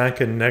my back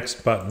and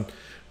next button,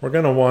 we're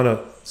going to want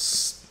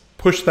to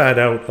push that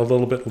out a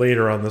little bit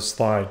later on the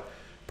slide,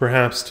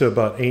 perhaps to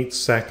about 8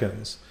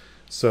 seconds,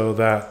 so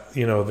that,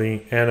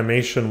 the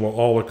animation will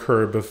all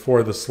occur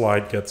before the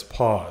slide gets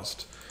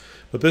paused.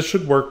 But this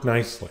should work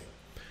nicely.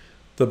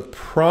 The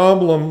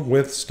problem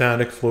with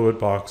static fluid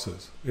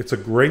boxes, it's a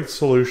great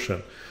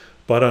solution,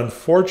 but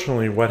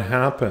unfortunately what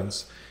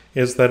happens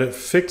is that it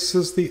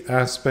fixes the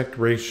aspect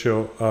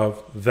ratio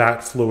of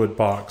that fluid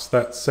box,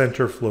 that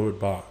center fluid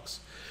box.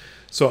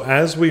 So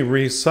as we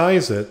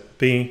resize it,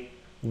 the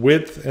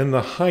width and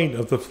the height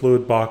of the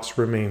fluid box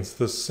remains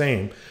the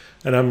same,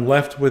 and I'm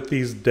left with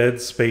these dead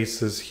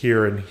spaces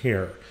here and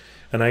here,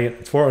 and I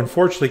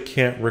unfortunately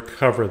can't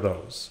recover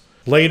those.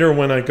 Later,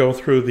 when I go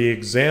through the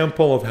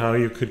example of how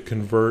you could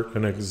convert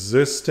an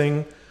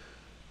existing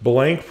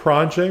blank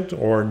project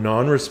or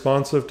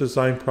non-responsive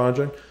design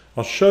project,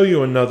 I'll show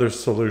you another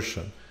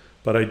solution,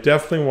 but I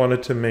definitely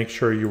wanted to make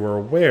sure you were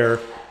aware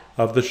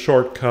of the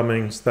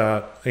shortcomings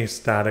that a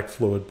static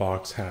fluid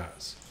box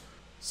has.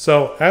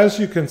 So as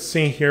you can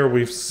see here,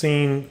 we've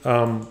seen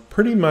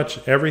pretty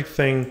much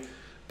everything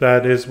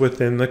that is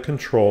within the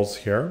controls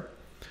here.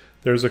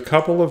 There's a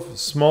couple of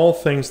small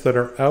things that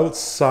are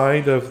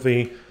outside of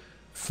the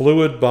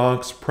fluid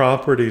box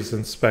properties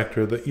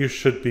inspector that you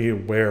should be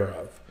aware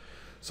of.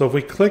 So if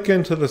we click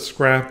into the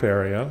scrap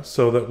area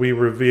so that we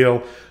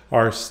reveal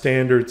our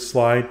standard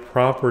slide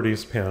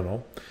properties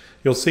panel,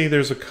 you'll see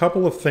there's a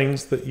couple of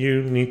things that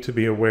you need to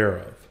be aware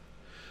of.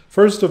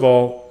 First of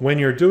all, when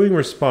you're doing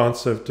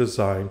responsive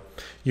design,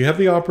 you have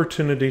the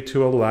opportunity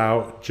to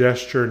allow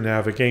gesture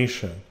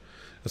navigation.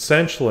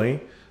 Essentially,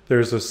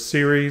 there's a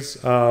series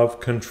of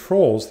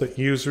controls that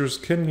users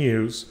can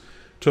use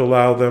to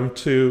allow them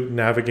to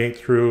navigate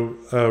through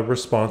a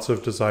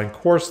responsive design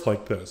course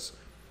like this.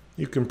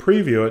 You can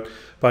preview it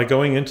by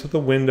going into the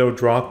window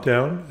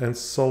drop-down and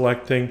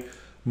selecting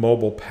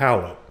Mobile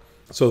Palette.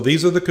 So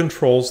these are the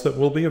controls that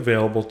will be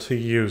available to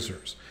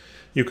users.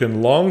 You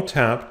can long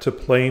tap to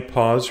play or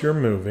pause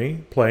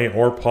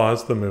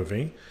the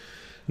movie.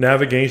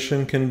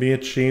 Navigation can be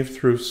achieved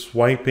through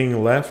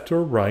swiping left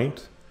or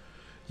right.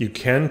 You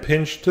can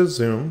pinch to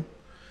zoom,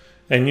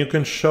 and you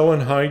can show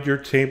and hide your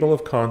table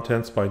of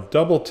contents by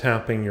double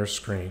tapping your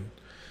screen,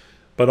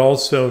 but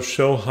also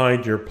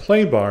hide your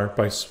play bar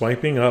by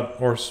swiping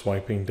up or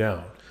swiping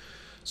down.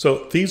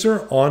 So these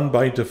are on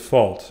by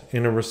default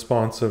in a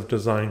responsive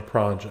design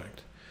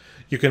project.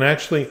 You can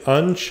actually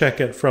uncheck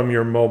it from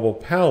your mobile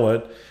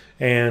palette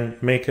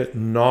and make it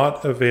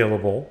not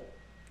available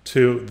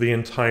to the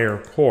entire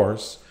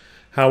course.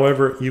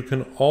 However, you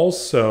can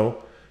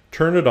also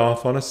turn it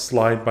off on a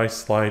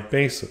slide-by-slide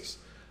basis.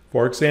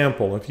 For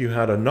example, if you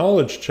had a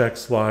knowledge check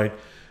slide,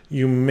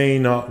 you may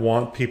not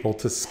want people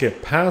to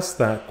skip past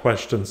that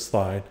question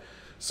slide.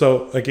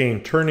 So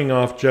again, turning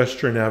off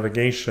gesture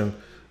navigation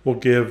will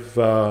give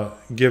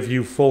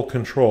you full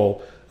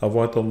control of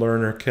what the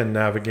learner can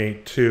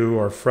navigate to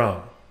or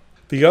from.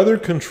 The other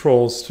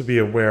controls to be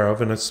aware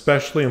of, and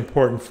especially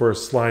important for a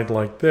slide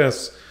like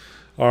this,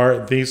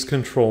 are these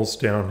controls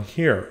down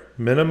here: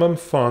 minimum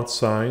font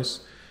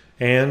size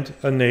and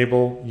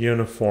enable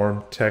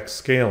uniform text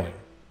scaling.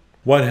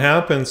 What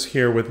happens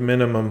here with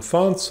minimum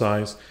font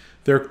size,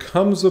 there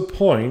comes a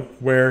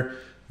point where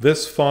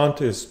this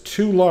font is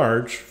too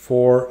large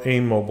for a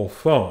mobile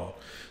phone.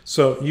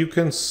 So you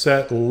can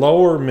set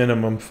lower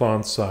minimum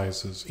font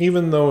sizes.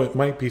 Even though it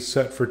might be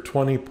set for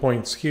 20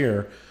 points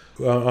here,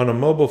 on a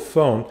mobile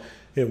phone,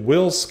 it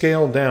will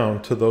scale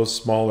down to those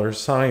smaller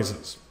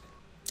sizes.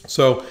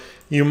 So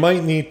you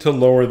might need to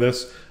lower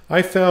this.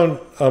 I found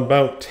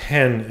about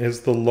 10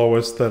 is the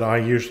lowest that I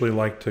usually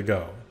like to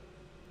go.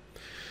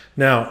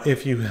 Now,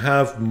 if you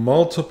have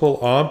multiple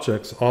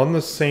objects on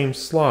the same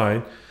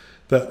slide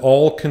that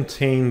all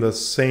contain the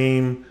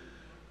same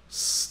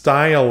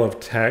style of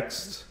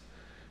text,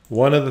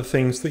 one of the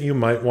things that you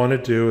might want to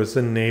do is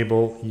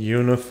enable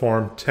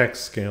uniform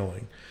text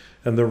scaling.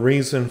 And the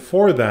reason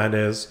for that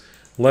is,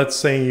 let's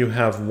say you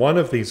have one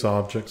of these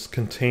objects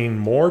contain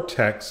more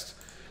text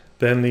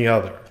than the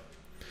other.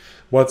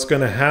 What's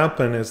going to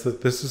happen is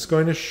that this is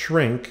going to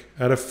shrink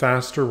at a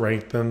faster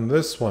rate than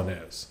this one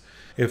is.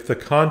 if the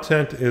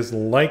content is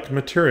like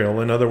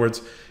material, in other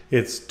words,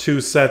 it's two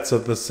sets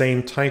of the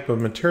same type of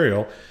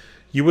material,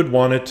 you would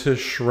want it to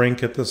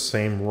shrink at the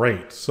same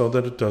rate so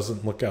that it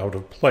doesn't look out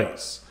of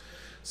place.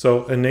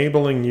 So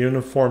enabling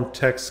uniform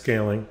text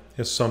scaling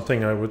is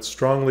something I would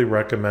strongly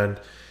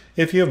recommend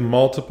if you have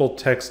multiple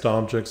text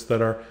objects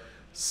that are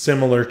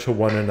similar to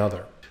one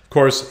another. Of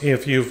course,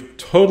 if you've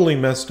totally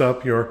messed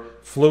up your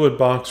fluid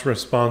box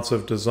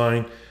responsive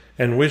design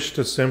and wish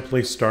to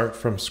simply start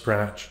from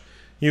scratch,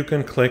 you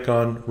can click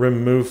on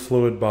Remove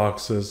Fluid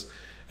Boxes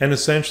and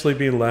essentially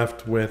be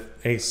left with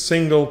a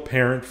single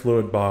parent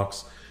fluid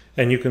box,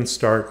 and you can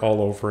start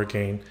all over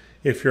again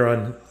if you're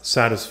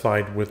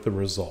unsatisfied with the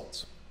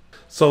results.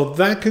 So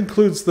that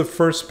concludes the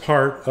first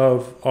part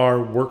of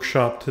our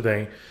workshop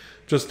today.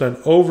 Just an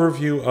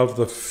overview of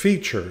the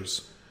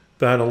features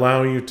that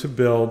allow you to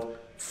build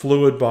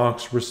fluid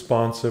box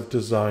responsive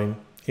design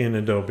in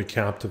Adobe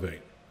Captivate.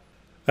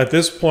 At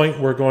this point,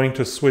 we're going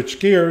to switch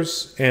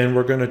gears and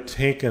we're going to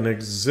take an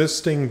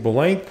existing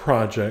blank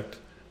project,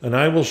 and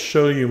I will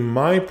show you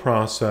my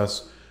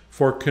process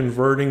for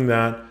converting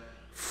that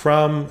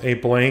from a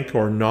blank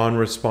or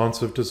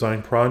non-responsive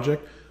design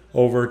project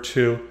over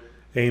to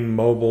a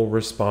mobile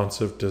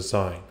responsive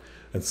design.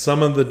 And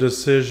some of the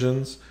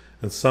decisions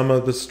and some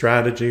of the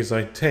strategies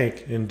I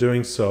take in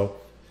doing so,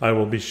 I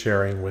will be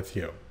sharing with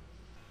you.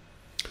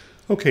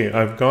 Okay,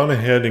 I've gone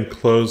ahead and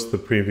closed the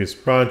previous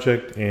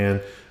project,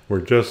 and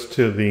we're just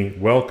to the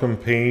welcome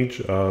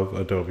page of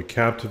Adobe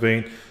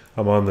Captivate.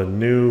 I'm on the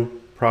new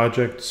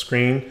project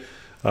screen,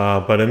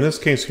 but in this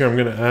case here, I'm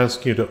going to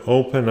ask you to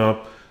open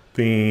up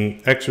the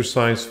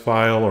exercise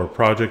file or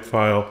project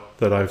file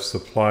that I've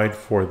supplied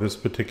for this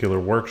particular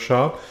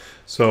workshop.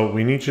 So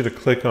we need you to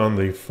click on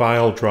the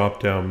File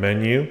drop-down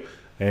menu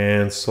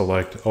and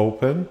select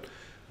Open.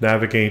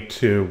 Navigate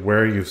to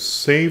where you've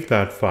saved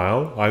that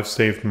file. I've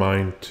saved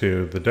mine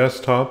to the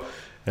desktop,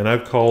 and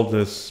I've called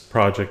this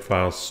project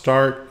file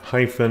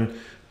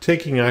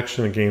Start-Taking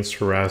Action Against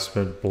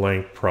Harassment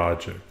Blank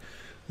Project.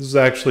 This is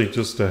actually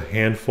just a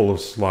handful of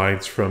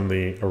slides from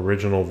the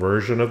original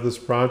version of this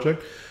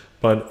project,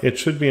 but it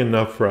should be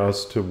enough for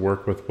us to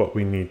work with what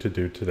we need to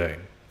do today.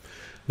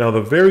 Now,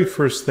 the very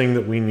first thing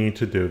that we need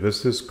to do,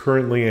 this is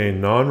currently a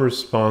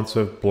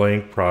non-responsive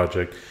blank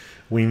project.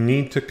 We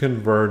need to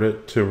convert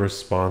it to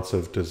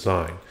responsive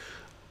design.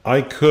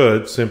 I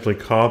could simply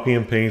copy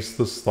and paste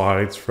the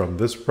slides from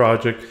this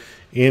project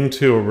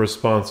into a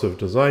responsive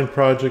design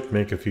project,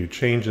 make a few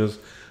changes.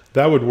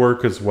 That would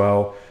work as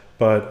well,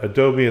 but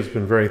Adobe has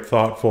been very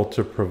thoughtful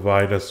to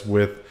provide us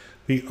with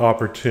the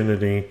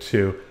opportunity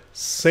to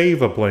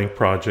save a blank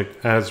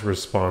project as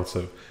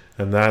responsive,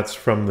 and that's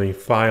from the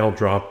File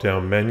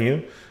drop-down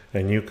menu,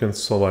 and you can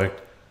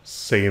select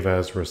Save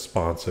as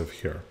Responsive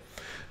here.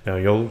 Now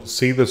you'll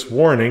see this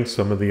warning: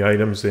 some of the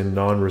items in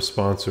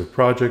non-responsive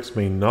projects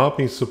may not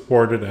be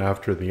supported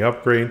after the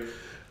upgrade.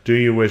 Do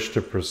you wish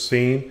to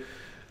proceed?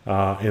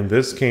 In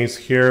this case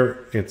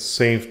here, it's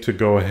safe to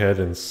go ahead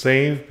and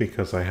save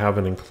because I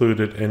haven't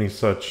included any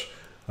such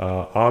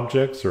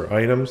objects or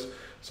items.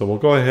 So we'll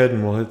go ahead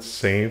and we'll hit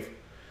Save.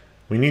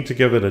 We need to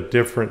give it a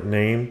different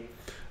name.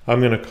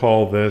 I'm going to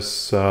call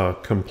this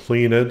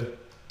Completed.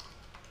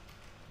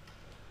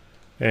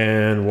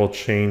 And we'll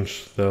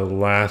change the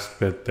last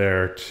bit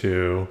there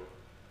to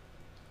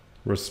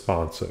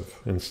responsive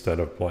instead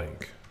of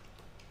blank.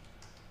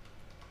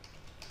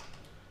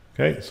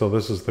 Okay, so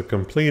this is the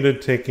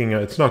completed taking,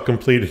 it's not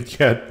completed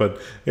yet, but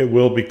it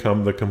will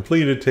become the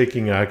completed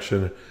taking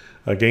action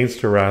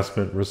against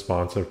harassment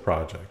responsive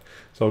project.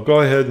 So go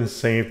ahead and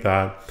save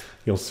that.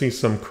 You'll see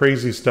some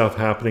crazy stuff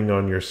happening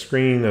on your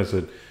screen as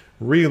it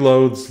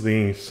reloads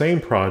the same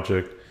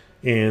project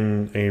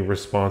in a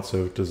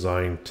responsive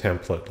design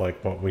template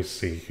like what we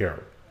see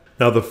here.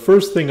 Now, the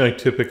first thing I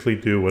typically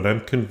do when I'm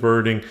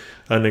converting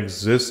an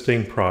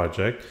existing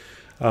project,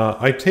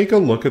 I take a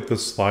look at the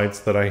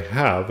slides that I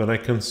have and I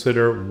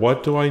consider,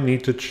 what do I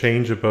need to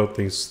change about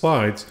these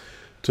slides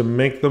to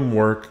make them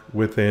work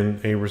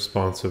within a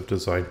responsive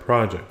design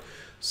project.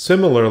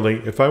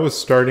 Similarly, if I was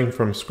starting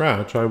from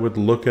scratch, I would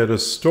look at a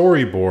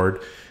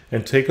storyboard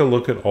and take a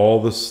look at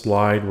all the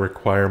slide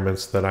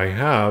requirements that I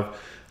have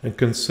and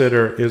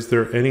consider, is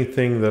there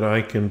anything that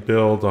I can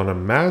build on a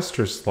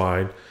master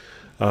slide,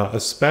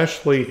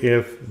 especially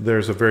if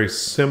there's a very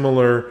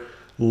similar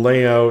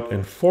layout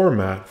and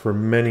format for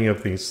many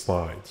of these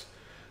slides.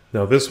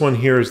 Now this one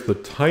here is the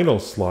title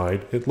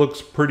slide. It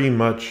looks pretty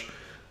much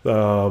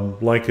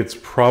like it's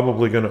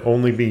probably going to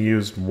only be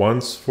used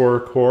once for a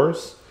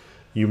course.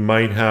 You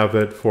might have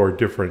it for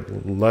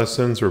different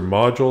lessons or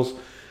modules,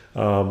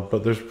 but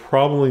there's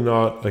probably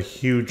not a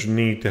huge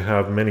need to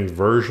have many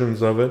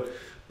versions of it.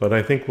 But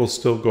I think we'll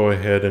still go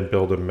ahead and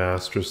build a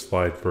master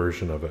slide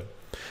version of it.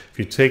 If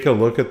you take a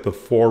look at the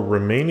 4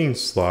 remaining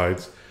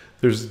slides,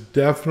 there's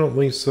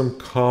definitely some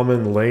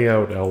common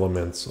layout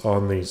elements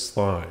on these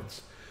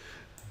slides.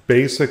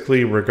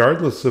 Basically,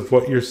 regardless of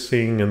what you're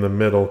seeing in the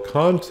middle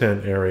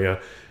content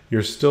area,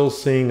 you're still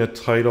seeing a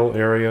title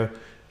area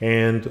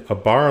and a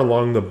bar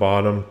along the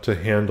bottom to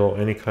handle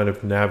any kind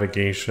of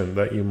navigation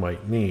that you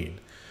might need.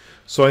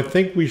 So I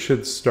think we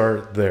should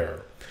start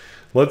there.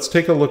 Let's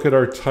take a look at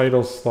our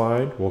title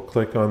slide. We'll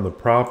click on the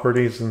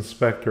Properties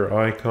Inspector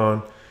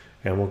icon,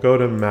 and we'll go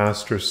to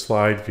Master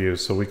Slide View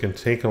so we can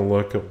take a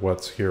look at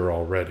what's here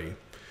already.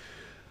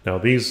 Now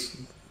these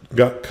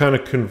got kind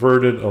of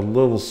converted a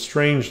little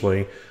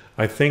strangely.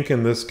 I think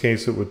in this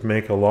case it would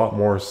make a lot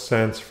more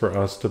sense for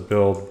us to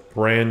build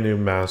brand new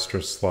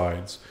master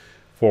slides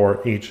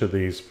for each of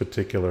these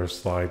particular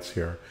slides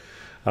here.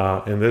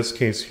 In this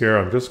case here,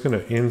 I'm just going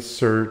to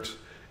insert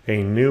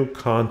a new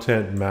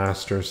content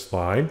master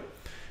slide,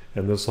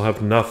 and this will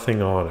have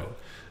nothing on it.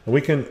 And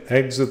we can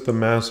exit the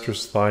master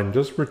slide and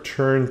just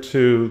return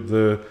to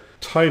the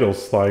title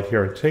slide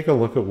here and take a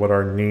look at what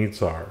our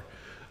needs are.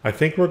 I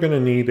think we're going to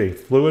need a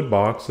fluid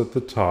box at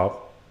the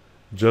top,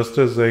 just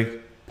as a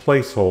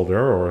placeholder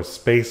or a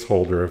space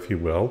holder, if you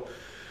will.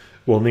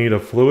 We'll need a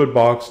fluid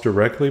box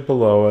directly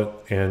below it,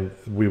 and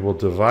we will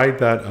divide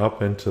that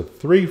up into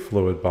 3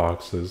 fluid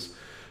boxes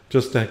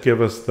just to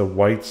give us the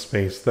white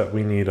space that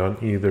we need on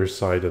either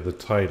side of the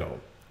title.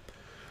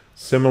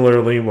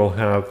 Similarly, we'll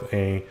have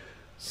a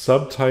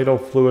subtitle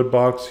fluid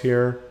box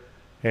here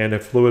and a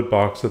fluid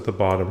box at the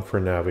bottom for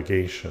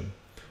navigation.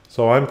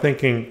 So I'm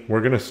thinking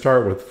we're going to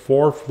start with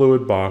 4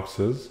 fluid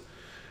boxes,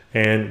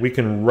 and we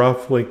can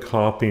roughly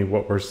copy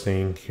what we're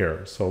seeing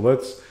here. So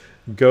let's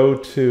go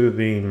to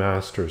the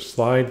master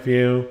slide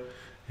view,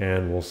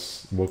 and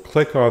we'll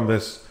click on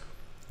this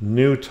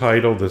new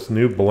title, this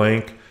new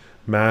blank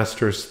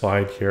master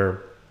slide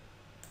here,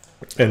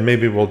 and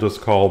maybe we'll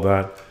just call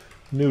that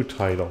new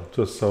title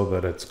just so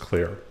that it's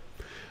clear.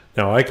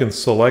 Now I can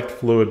select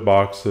fluid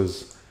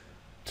boxes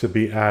to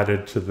be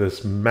added to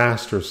this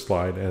master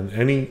slide, and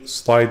any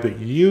slide that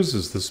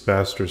uses this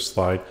master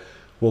slide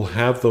will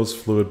have those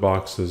fluid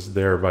boxes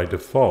there by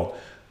default.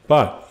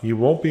 But you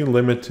won't be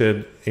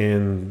limited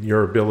in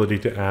your ability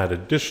to add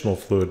additional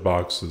fluid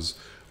boxes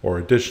or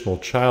additional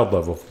child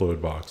level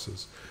fluid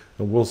boxes.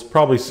 And we'll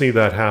probably see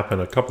that happen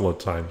a couple of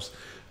times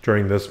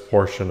during this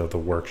portion of the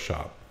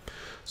workshop.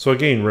 So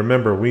again,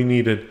 remember we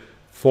needed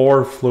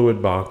 4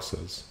 fluid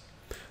boxes.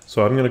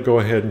 So I'm going to go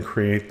ahead and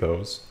create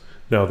those.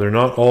 Now they're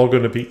not all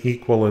going to be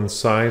equal in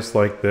size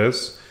like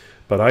this,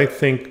 but I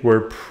think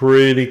we're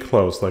pretty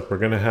close. Like we're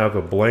going to have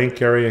a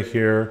blank area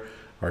here,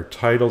 our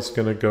title's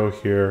going to go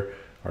here,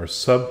 our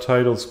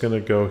subtitle's going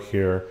to go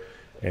here,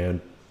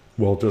 and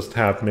we'll just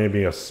have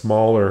maybe a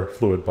smaller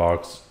fluid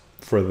box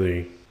for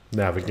the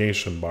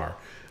navigation bar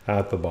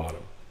at the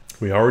bottom.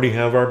 We already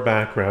have our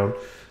background,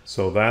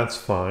 so that's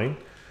fine.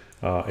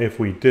 If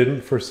we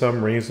didn't for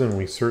some reason,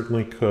 we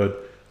certainly could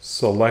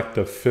select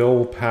a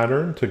fill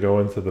pattern to go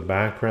into the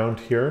background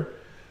here,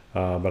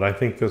 but I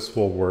think this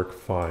will work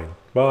fine.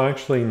 Well,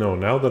 actually, no.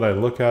 Now that I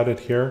look at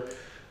it here,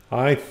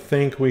 I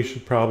think we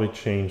should probably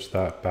change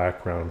that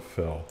background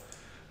fill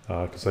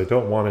because I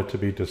don't want it to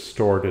be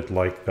distorted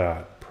like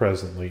that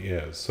presently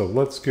is. So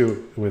let's go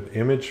with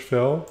image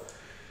fill,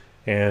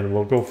 and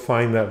we'll go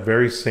find that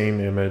very same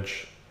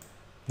image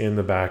in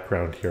the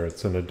background here.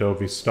 It's an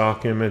Adobe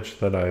stock image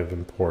that I've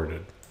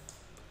imported.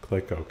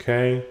 Click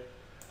OK.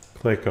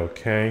 Click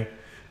OK.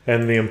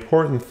 And the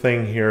important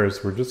thing here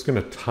is we're just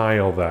going to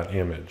tile that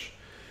image.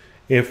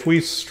 If we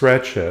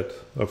stretch it,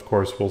 of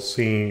course, we'll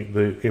see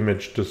the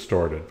image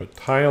distorted, but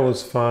tile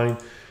is fine.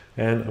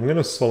 And I'm going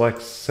to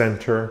select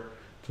center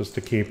just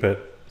to keep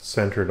it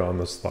centered on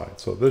the slide.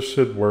 So this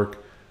should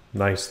work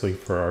nicely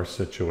for our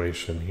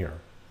situation here.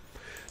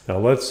 Now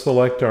let's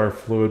select our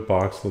fluid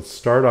box. Let's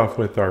start off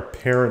with our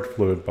parent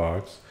fluid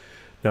box.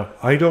 Now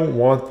I don't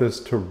want this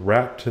to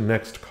wrap to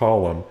next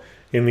column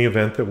in the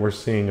event that we're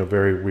seeing a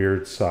very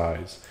weird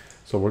size.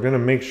 So we're going to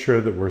make sure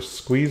that we're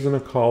squeezing a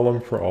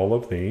column for all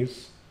of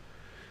these.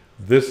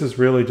 This is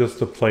really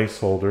just a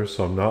placeholder,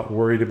 so I'm not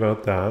worried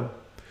about that.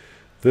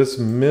 This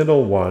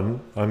middle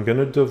one, I'm going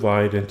to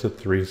divide into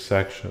 3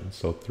 sections.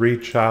 So 3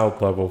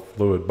 child level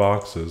fluid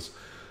boxes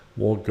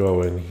will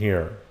go in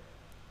here.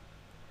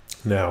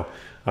 Now,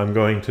 I'm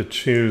going to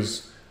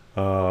choose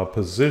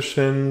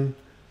position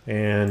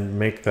and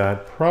make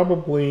that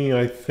probably,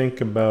 I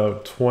think,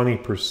 about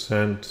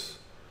 20%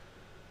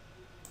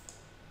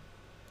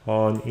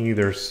 on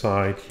either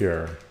side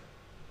here.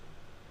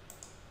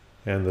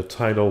 And the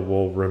title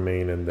will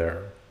remain in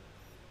there.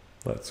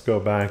 Let's go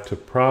back to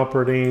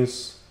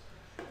properties.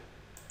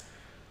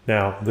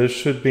 Now, this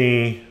should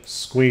be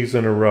squeeze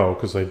in a row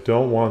because I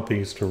don't want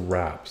these to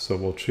wrap. So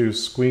we'll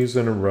choose squeeze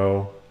in a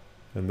row,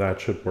 and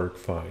that should work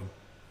fine.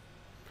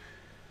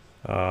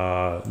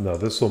 No,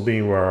 this will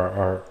be where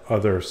our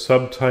other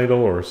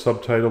subtitle or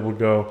subtitle will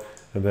go.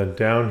 And then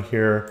down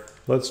here,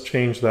 let's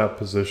change that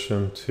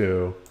position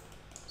to,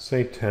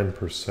 say,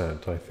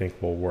 10%. I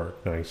think will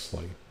work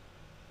nicely.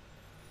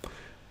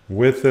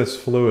 With this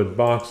fluid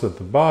box at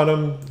the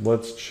bottom,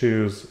 let's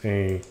choose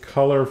a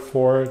color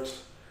for it,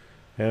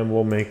 and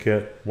we'll make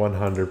it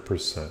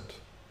 100%.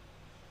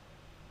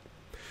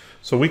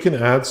 So we can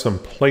add some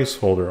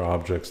placeholder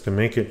objects to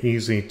make it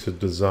easy to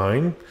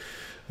design.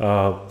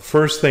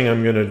 First thing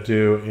I'm going to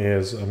do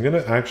is I'm going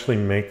to actually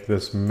make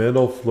this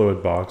middle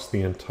fluid box,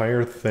 the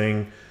entire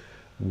thing,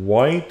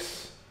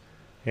 white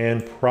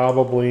and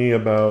probably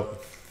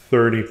about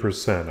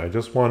 30%. I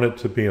just want it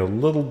to be a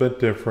little bit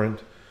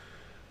different.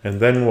 And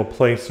then we'll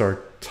place our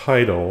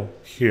title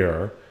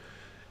here.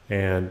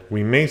 And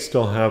we may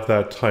still have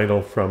that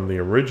title from the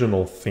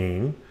original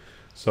theme.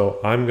 So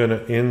I'm going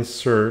to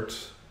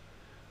insert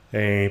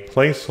a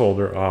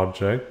placeholder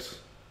object,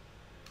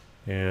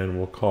 and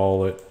we'll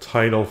call it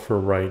title for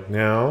right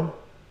now.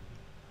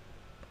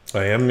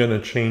 I am going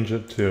to change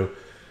it to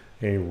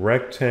a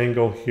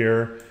rectangle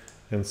here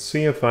and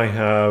see if I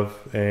have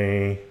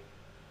a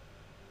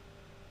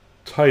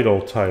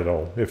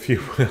title, if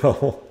you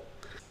will.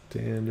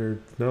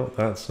 Standard, no,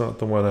 that's not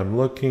the one I'm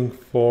looking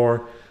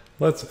for.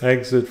 Let's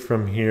exit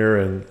from here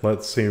and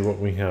let's see what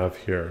we have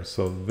here.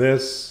 So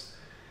this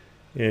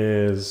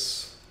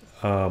is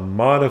a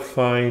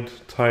modified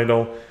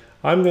title.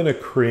 I'm going to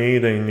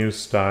create a new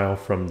style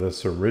from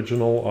this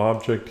original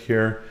object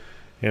here,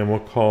 and we'll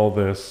call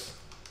this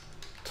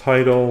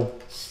title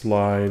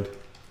slide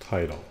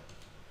title.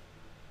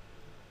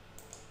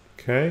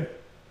 Okay.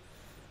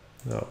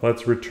 Now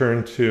let's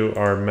return to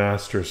our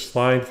master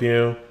slide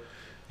view,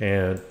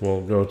 and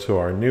we'll go to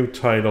our new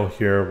title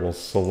here. We'll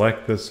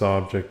select this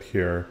object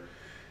here,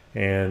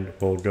 and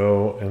we'll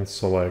go and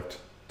select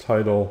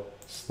title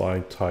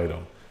slide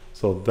title.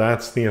 So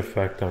that's the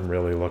effect I'm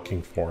really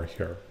looking for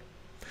here.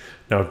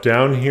 Now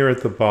down here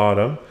at the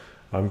bottom,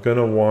 I'm going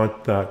to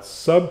want that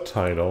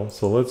subtitle.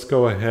 So let's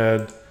go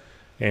ahead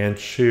and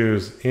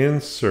choose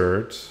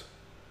Insert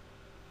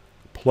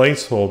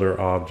Placeholder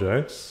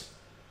Objects,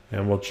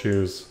 and we'll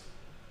choose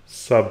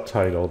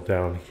Subtitle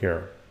down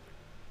here.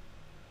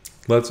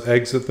 Let's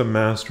exit the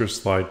master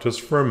slide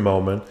just for a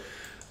moment,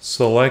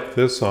 select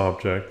this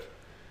object,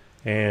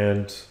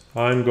 and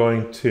I'm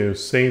going to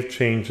save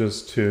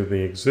changes to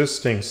the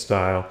existing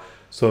style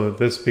so that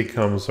this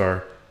becomes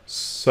our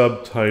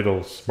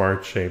subtitle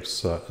Smart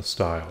Shapes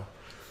style.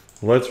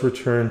 Let's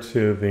return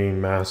to the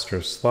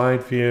master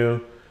slide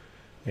view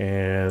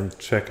and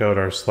check out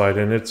our slide,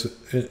 and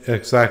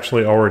it's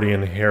actually already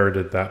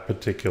inherited that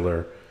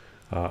particular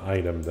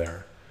item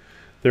there.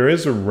 There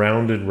is a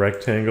rounded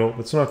rectangle.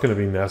 It's not going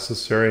to be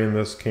necessary in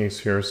this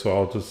case here, so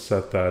I'll just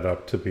set that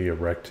up to be a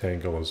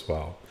rectangle as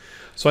well.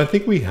 So I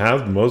think we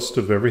have most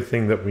of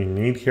everything that we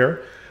need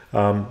here.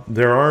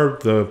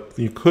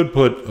 You could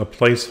put a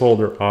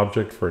placeholder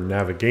object for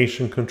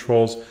navigation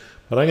controls,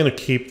 but I'm going to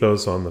keep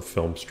those on the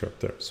film strip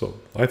there. So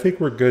I think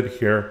we're good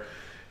here,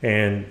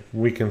 and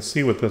we can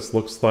see what this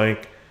looks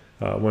like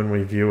when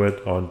we view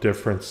it on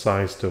different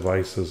size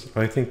devices.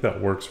 I think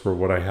that works for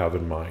what I have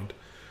in mind.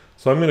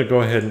 So I'm going to go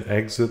ahead and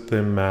exit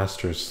the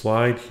master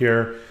slide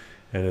here,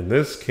 and in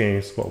this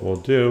case what we'll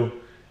do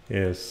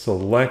is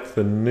select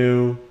the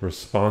new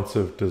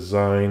responsive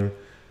design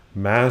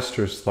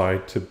master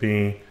slide to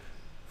be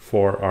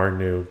for our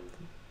new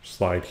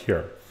slide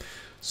here.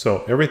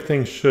 So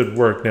everything should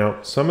work.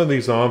 Now some of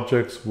these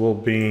objects will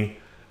be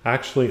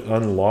actually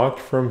unlocked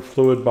from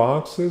fluid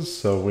boxes,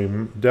 so we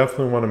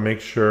definitely want to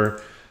make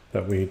sure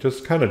that we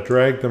just kind of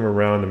drag them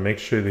around and make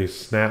sure they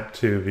snap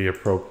to the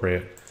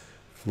appropriate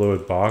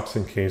fluid box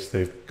in case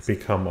they've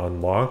become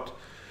unlocked.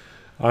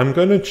 I'm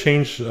going to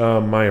change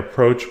my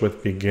approach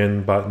with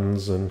begin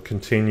buttons and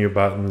continue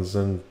buttons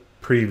and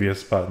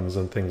previous buttons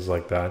and things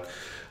like that.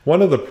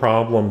 One of the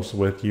problems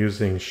with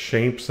using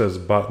shapes as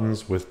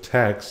buttons with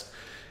text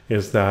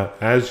is that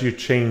as you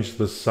change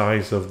the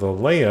size of the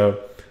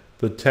layout,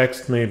 the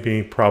text may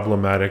be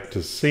problematic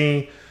to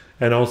see,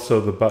 and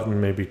also the button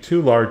may be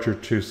too large or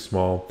too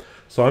small.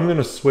 So I'm going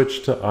to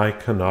switch to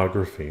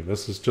iconography.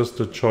 This is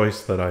just a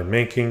choice that I'm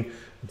making.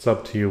 It's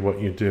up to you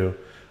what you do.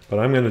 But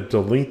I'm going to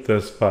delete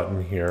this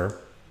button here.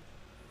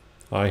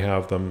 I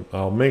have them.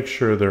 I'll make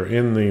sure they're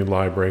in the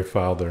library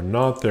file. They're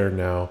not there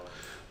now.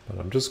 But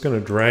I'm just going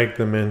to drag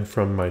them in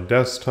from my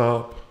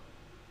desktop.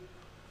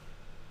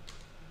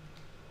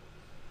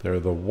 They're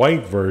the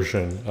white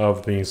version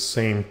of these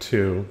same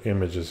two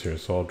images here.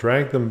 So I'll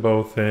drag them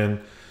both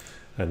in.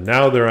 And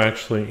now they're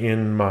actually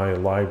in my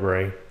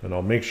library. And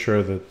I'll make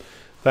sure that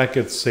that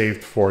gets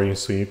saved for you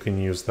so you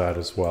can use that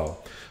as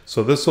well.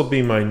 So this will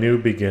be my new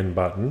begin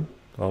button.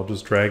 I'll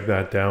just drag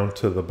that down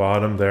to the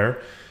bottom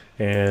there,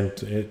 and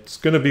it's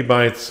going to be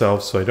by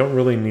itself, so I don't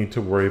really need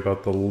to worry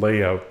about the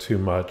layout too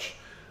much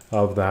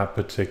of that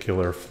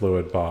particular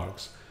fluid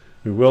box.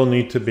 We will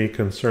need to be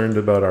concerned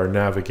about our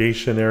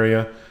navigation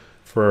area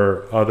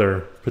for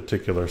other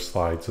particular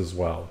slides as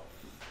well.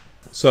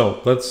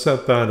 So let's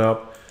set that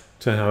up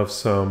to have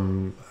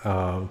some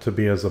to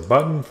be as a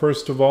button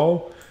first of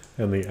all,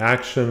 and the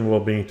action will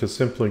be to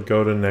simply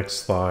go to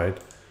next slide.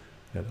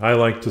 And I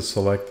like to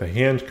select the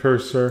hand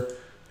cursor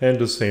and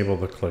disable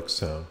the click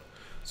sound.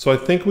 So I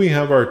think we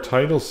have our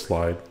title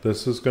slide.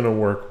 This is going to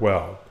work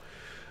well.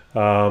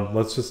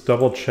 Let's just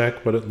double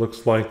check what it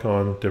looks like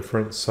on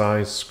different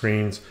size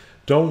screens.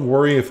 Don't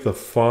worry if the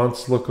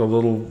fonts look a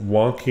little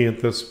wonky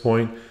at this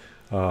point.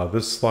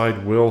 This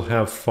slide will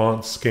have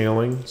font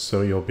scaling,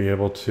 so you'll be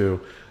able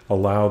to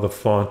allow the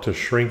font to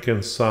shrink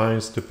in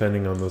size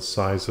depending on the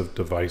size of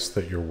device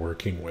that you're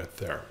working with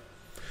there.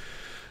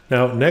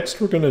 Now next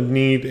we're going to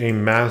need a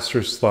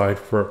master slide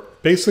for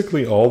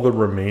basically all the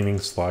remaining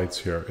slides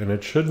here, and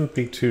it shouldn't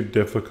be too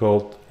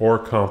difficult or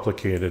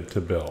complicated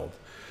to build.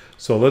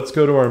 So let's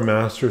go to our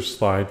master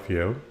slide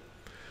view,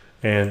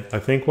 and I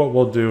think what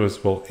we'll do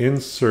is we'll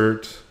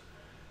insert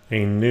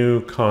a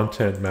new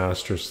content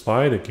master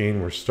slide.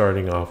 Again, we're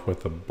starting off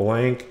with a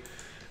blank,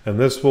 and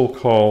this we'll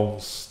call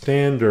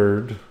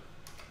standard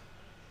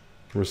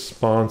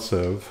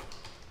responsive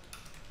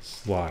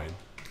slide.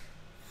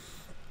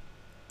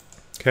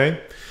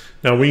 Okay,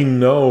 now we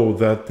know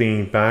that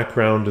the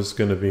background is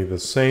going to be the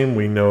same.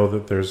 We know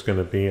that there's going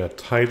to be a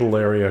title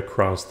area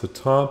across the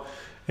top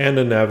and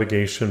a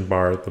navigation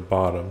bar at the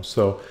bottom.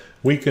 So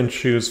we can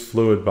choose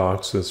fluid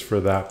boxes for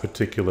that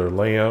particular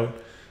layout,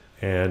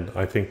 and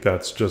I think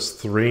that's just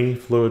 3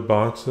 fluid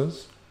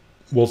boxes.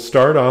 We'll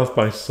start off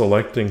by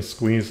selecting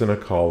squeeze in a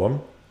column,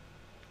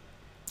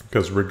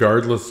 because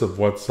regardless of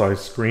what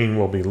size screen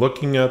we'll be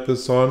looking at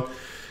this on,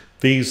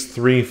 these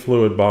 3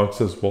 fluid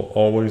boxes will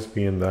always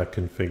be in that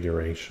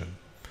configuration.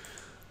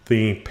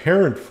 The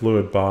parent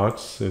fluid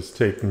box is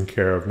taken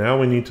care of.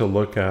 Now we need to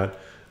look at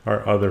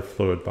our other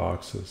fluid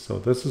boxes. So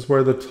this is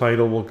where the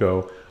title will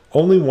go.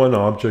 Only one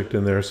object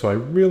in there, so I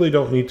really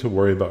don't need to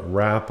worry about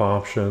wrap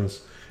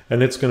options,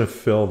 and it's going to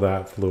fill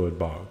that fluid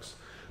box.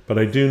 But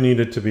I do need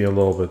it to be a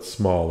little bit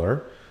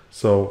smaller.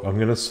 So I'm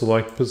going to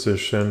select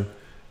position,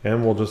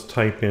 and we'll just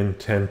type in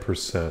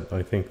 10%.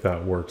 I think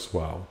that works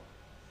well.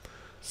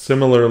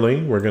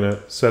 Similarly, we're going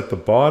to set the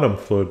bottom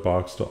fluid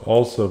box to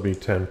also be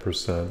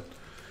 10%,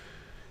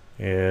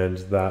 and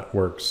that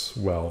works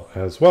well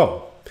as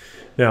well.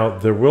 Now,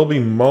 there will be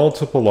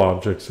multiple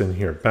objects in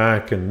here,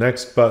 back and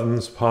next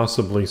buttons,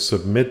 possibly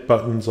submit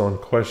buttons on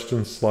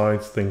question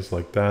slides, things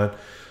like that.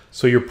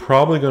 So you're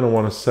probably going to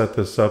want to set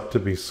this up to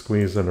be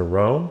squeeze in a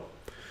row,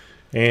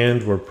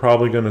 and we're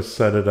probably going to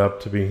set it up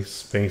to be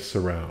space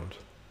around.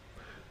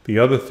 The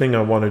other thing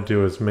I want to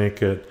do is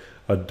make it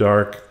a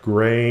dark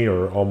gray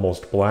or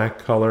almost black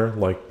color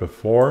like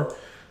before.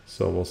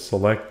 So we'll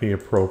select the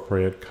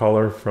appropriate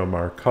color from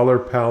our color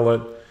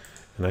palette,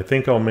 and I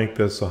think I'll make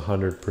this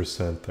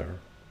 100% there.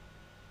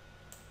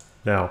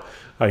 Now,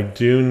 I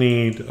do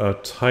need a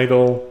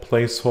title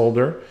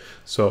placeholder,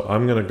 so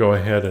I'm going to go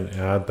ahead and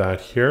add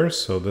that here.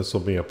 So this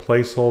will be a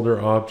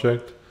placeholder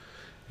object,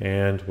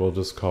 and we'll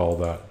just call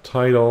that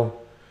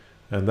title,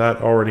 and that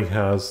already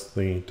has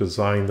the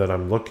design that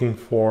I'm looking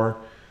for.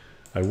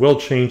 I will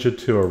change it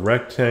to a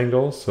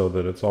rectangle so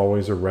that it's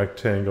always a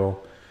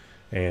rectangle,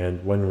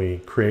 and when we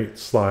create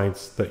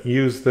slides that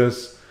use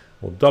this,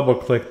 we'll double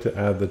click to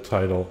add the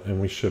title,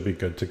 and we should be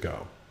good to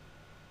go.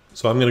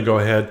 So I'm going to go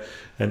ahead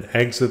and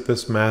exit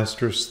this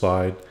master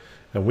slide,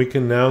 and we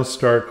can now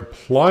start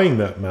applying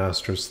that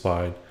master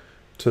slide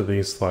to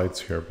these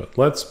slides here. But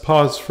let's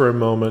pause for a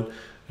moment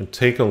and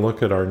take a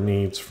look at our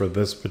needs for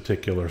this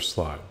particular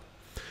slide.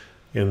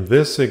 In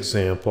this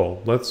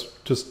example, let's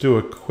just do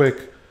a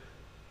quick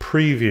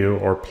preview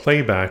or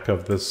playback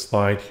of this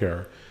slide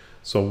here.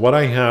 So what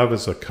I have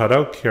is a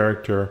cutout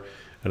character,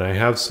 and I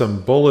have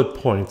some bullet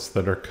points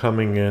that are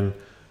coming in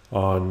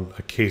on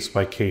a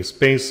case-by-case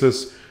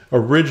basis,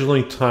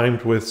 originally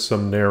timed with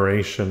some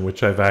narration,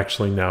 which I've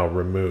actually now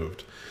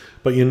removed.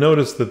 But you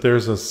notice that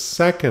there's a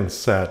second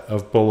set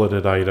of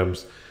bulleted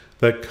items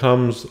that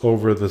comes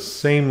over the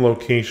same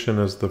location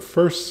as the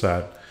first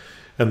set,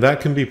 and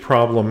that can be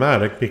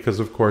problematic because,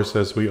 of course,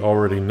 as we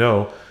already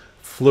know,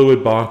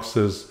 fluid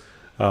boxes,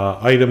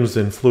 items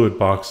in fluid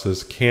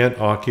boxes can't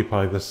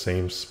occupy the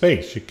same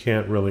space. You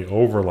can't really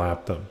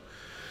overlap them.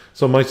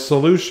 So my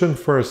solution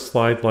for a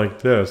slide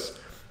like this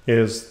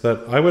is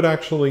that I would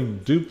actually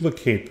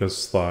duplicate this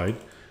slide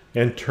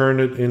and turn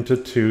it into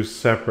 2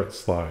 separate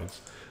slides.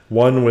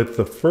 One with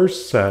the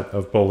first set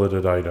of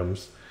bulleted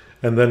items,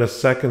 and then a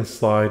second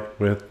slide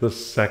with the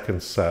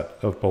second set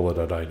of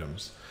bulleted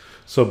items.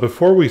 So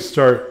before we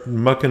start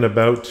mucking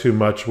about too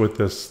much with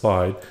this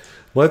slide,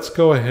 let's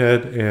go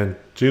ahead and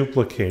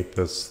duplicate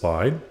this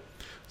slide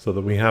so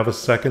that we have a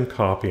second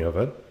copy of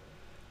it.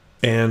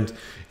 And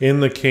in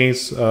the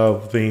case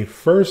of the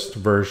first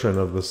version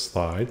of the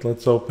slide,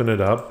 let's open it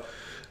up.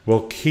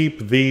 We'll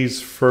keep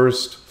these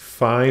first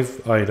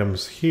 5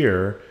 items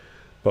here,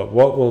 but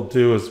what we'll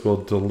do is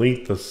we'll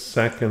delete the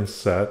second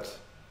set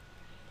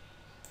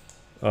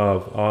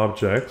of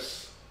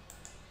objects.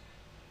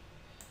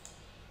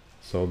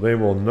 So they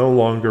will no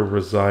longer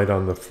reside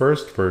on the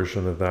first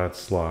version of that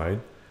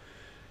slide.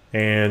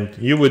 And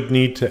you would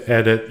need to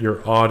edit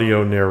your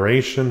audio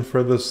narration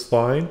for this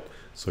slide.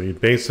 So you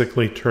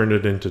basically turn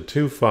it into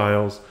 2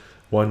 files,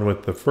 one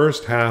with the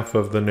first half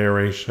of the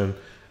narration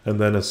and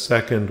then a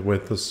second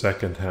with the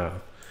second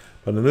half.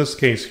 But in this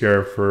case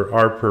here, for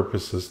our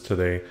purposes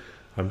today,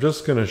 I'm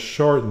just going to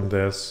shorten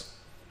this,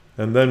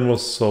 and then we'll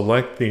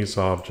select these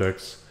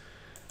objects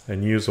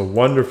and use a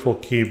wonderful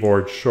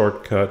keyboard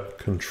shortcut,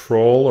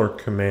 Control or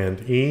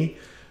Command E,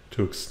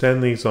 to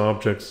extend these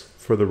objects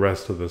for the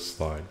rest of this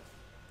slide.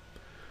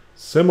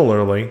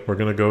 Similarly, we're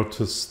going to go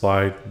to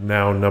slide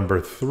now number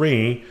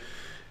 3,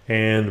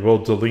 and we'll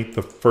delete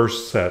the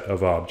first set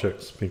of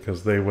objects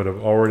because they would have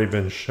already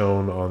been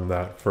shown on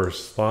that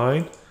first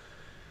slide.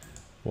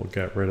 We'll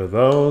get rid of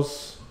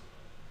those.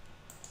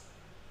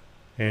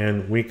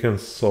 And we can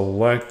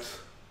select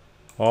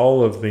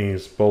all of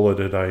these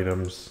bulleted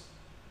items.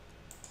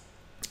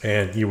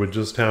 And you would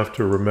just have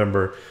to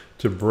remember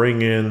to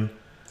bring in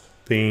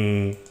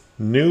the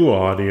new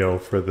audio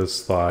for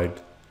this slide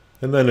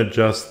and then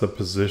adjust the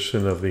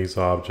position of these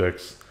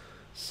objects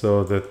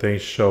so that they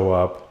show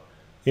up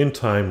in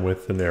time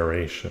with the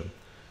narration.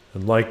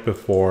 And like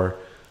before,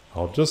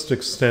 I'll just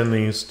extend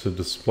these to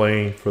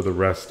display for the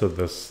rest of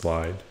this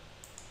slide.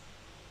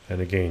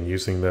 And again,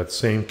 using that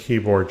same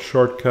keyboard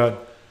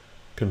shortcut,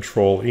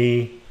 Control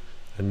E,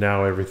 and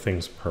now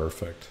everything's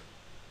perfect.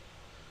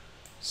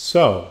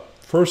 So,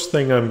 first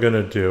thing I'm going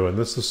to do, and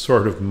this is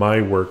sort of my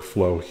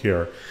workflow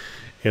here,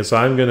 is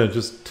I'm going to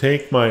just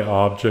take my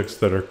objects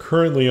that are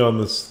currently on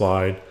the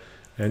slide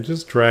and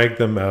just drag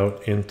them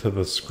out into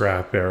the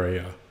scrap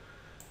area.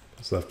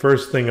 So the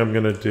first thing I'm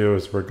going to do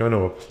is we're going to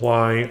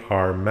apply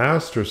our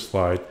master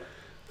slide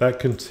that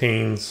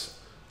contains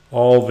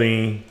all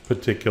the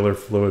particular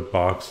fluid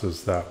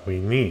boxes that we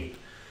need.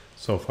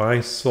 So if I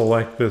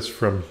select this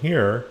from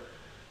here,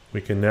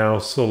 we can now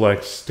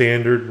select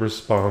standard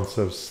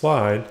responsive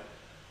slide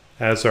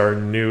as our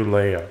new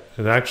layout.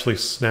 It actually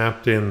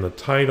snapped in the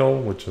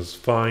title, which is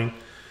fine.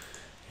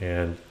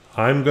 And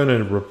I'm going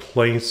to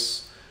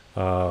replace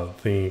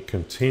the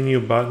continue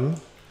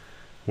button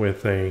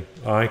with a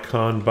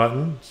icon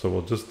button. So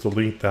we'll just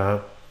delete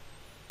that.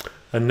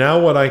 And now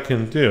what I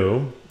can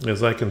do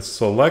is I can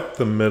select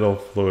the middle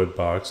fluid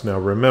box. Now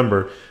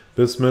remember,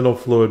 this middle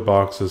fluid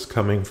box is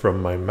coming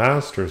from my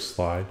master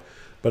slide,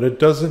 but it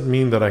doesn't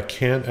mean that I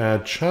can't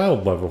add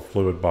child level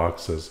fluid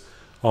boxes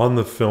on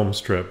the film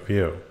strip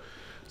view.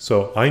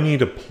 So I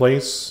need a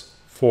place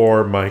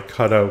for my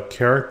cutout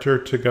character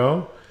to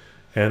go,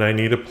 and I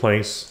need a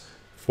place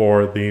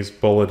for these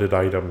bulleted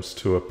items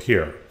to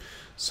appear.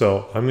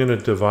 So I'm going to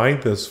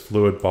divide this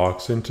fluid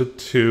box into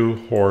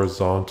two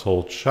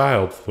horizontal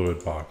child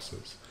fluid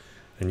boxes.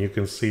 And you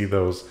can see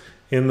those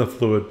in the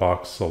fluid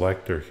box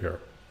selector here.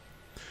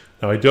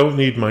 Now I don't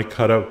need my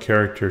cutout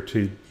character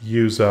to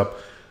use up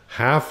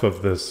half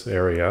of this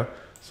area,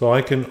 so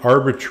I can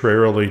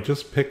arbitrarily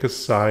just pick a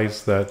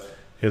size that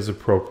is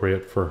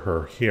appropriate for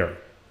her here.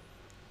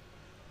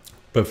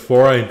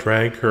 Before I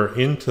drag her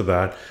into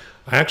that,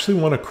 I actually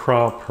want to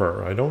crop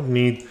her. I don't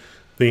need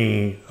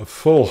the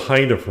full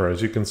height of her.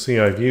 As you can see,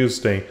 I've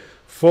used a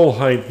full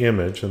height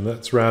image, and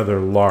that's rather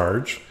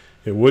large.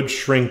 It would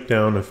shrink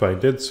down if I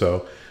did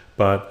so,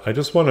 but I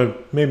just want to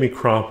maybe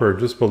crop her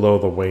just below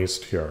the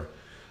waist here.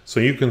 So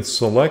you can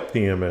select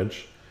the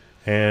image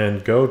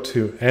and go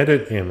to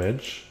Edit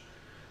Image,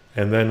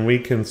 and then we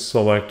can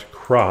select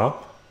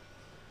Crop,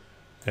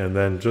 and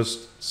then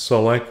just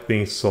select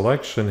the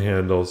selection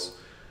handles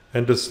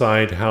and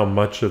decide how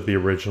much of the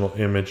original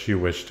image you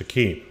wish to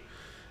keep.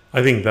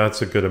 I think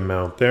that's a good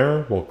amount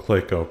there. We'll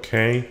click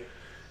OK,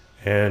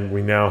 and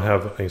we now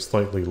have a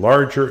slightly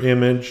larger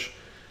image,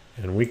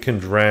 and we can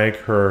drag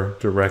her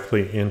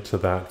directly into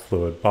that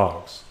fluid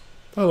box.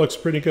 That looks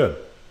pretty good.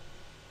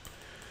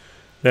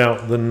 Now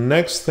the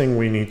next thing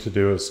we need to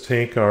do is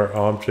take our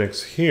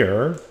objects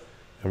here,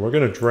 and we're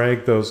going to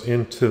drag those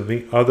into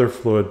the other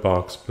fluid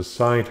box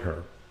beside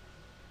her.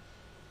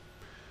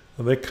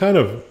 Now, they kind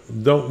of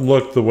don't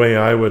look the way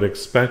I would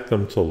expect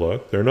them to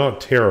look. They're not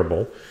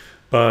terrible,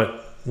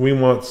 but we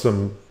want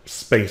some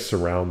space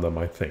around them,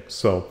 I think.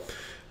 So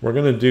we're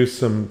going to do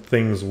some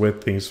things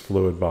with these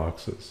fluid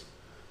boxes.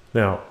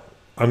 Now,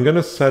 I'm going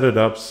to set it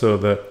up so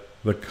that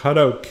the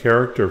cutout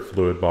character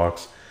fluid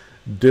box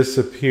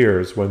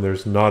disappears when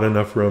there's not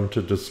enough room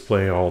to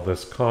display all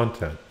this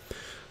content.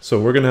 So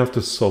we're going to have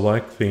to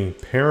select the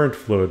parent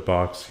fluid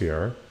box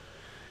here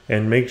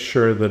and make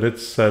sure that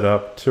it's set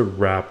up to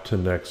wrap to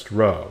next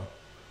row.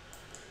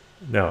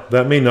 Now,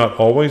 that may not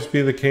always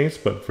be the case,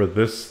 but for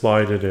this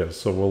slide it is.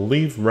 So we'll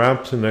leave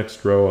wrap to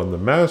next row on the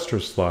master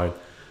slide,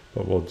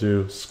 but we'll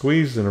do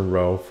squeeze in a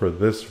row for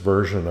this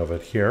version of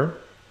it here.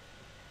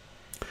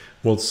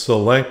 We'll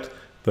select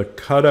the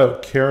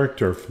cutout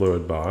character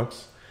fluid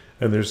box,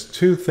 and there's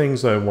two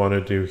things I want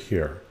to do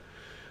here.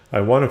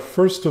 I want to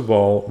first of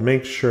all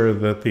make sure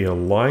that the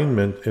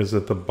alignment is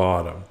at the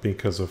bottom,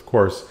 because of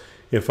course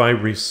if I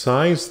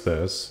resize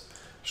this,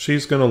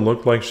 she's going to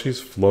look like she's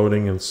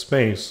floating in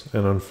space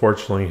and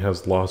unfortunately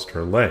has lost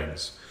her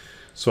legs.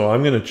 So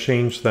I'm going to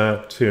change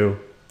that to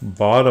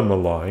bottom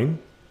align.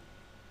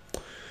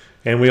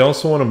 And we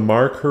also want to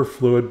mark her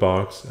fluid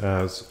box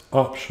as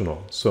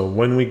optional. So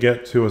when we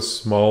get to a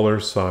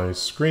smaller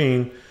size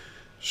screen,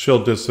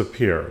 she'll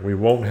disappear. We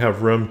won't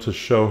have room to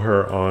show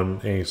her on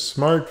a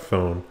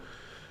smartphone,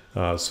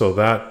 so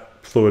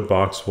that fluid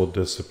box will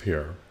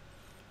disappear.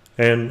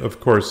 And of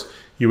course,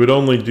 you would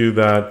only do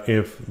that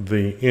if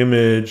the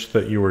image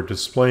that you were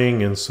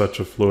displaying in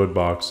such a fluid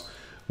box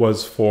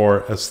was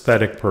for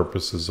aesthetic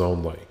purposes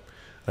only.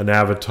 An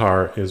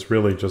avatar is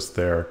really just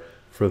there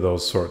for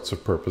those sorts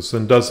of purposes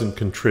and doesn't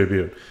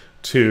contribute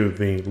to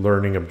the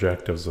learning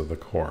objectives of the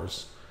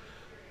course.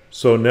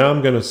 So now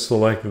I'm going to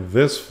select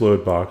this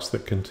fluid box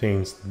that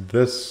contains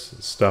this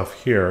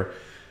stuff here,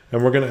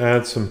 And we're going to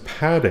add some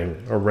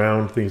padding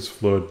around these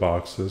fluid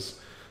boxes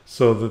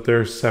so that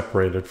they're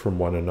separated from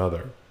one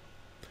another.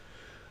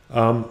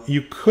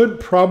 You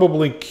could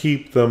probably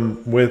keep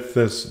them with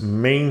this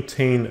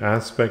maintain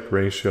aspect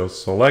ratio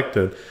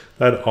selected.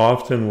 That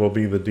often will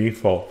be the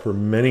default for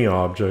many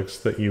objects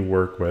that you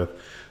work with.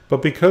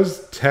 But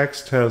because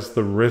text has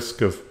the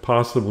risk of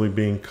possibly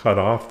being cut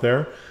off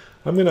there,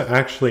 I'm going to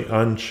actually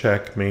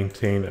uncheck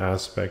maintain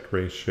aspect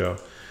ratio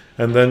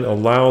and then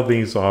allow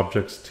these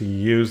objects to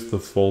use the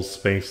full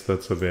space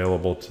that's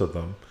available to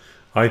them.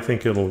 I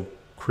think it'll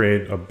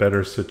create a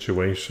better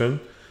situation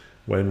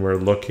when we're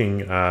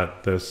looking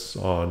at this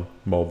on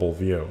mobile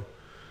view.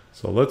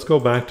 So let's go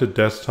back to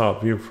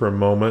desktop view for a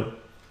moment.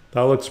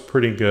 That looks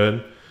pretty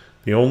good.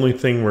 The only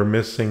thing we're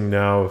missing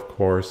now, of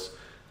course,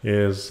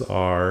 is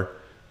our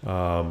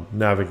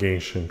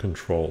navigation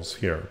controls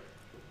here.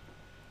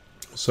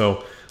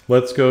 So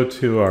let's go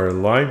to our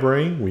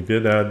library. We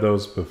did add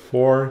those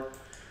before,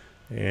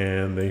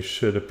 and they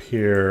should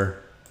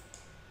appear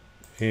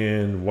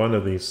in one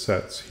of these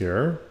sets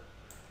here.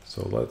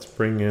 So let's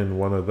bring in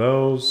one of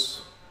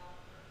those.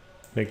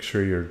 Make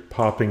sure you're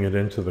popping it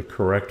into the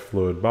correct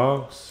fluid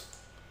box.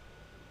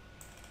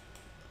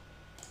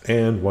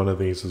 And one of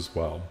these as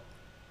well.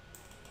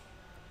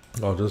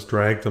 I'll just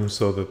drag them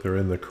so that they're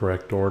in the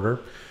correct order.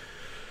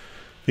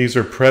 These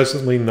are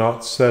presently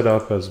not set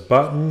up as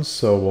buttons,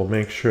 so we'll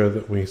make sure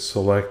that we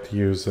select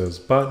Use as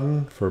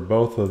Button for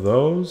both of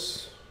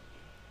those.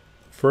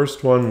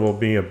 First one will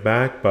be a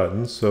back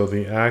button, so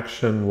the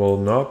action will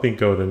not be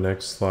go to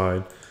next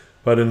slide,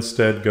 but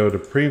instead go to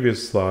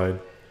previous slide.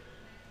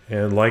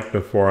 And like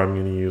before, I'm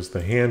going to use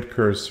the hand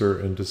cursor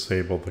and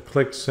disable the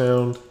click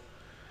sound.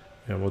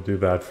 And we'll do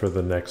that for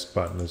the next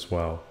button as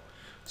well.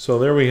 So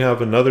there we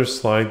have another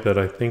slide that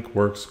I think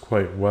works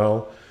quite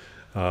well.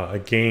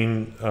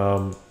 Again,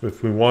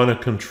 if we want to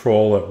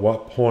control at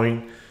what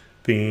point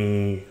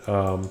the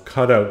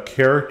cutout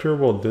character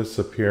will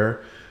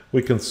disappear,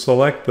 we can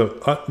select the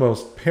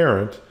utmost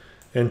parent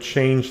and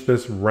change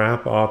this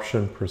wrap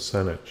option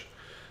percentage.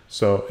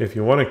 So if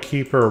you want to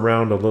keep her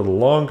around a little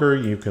longer,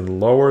 you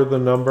can lower the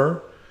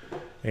number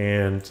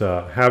and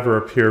have her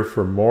appear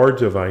for more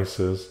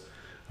devices.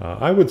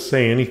 I would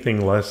say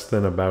anything less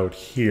than about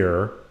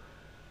here.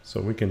 So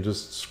we can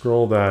just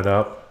scroll that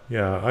up.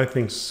 Yeah, I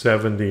think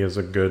 70 is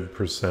a good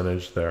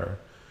percentage there.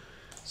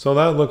 So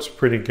that looks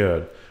pretty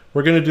good.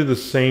 We're going to do the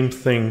same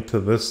thing to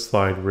this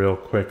slide real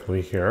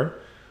quickly here.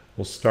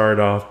 We'll start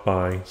off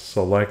by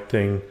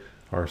selecting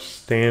our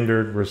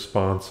standard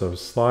responsive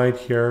slide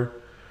here.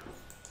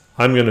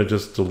 I'm going to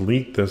just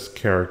delete this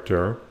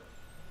character,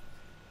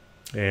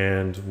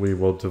 and we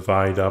will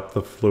divide up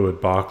the fluid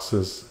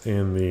boxes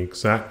in the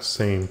exact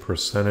same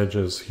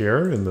percentages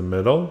here in the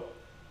middle.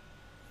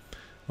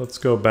 Let's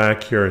go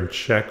back here and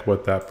check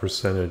what that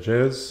percentage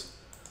is.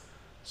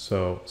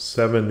 So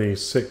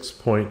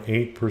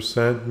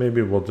 76.8%,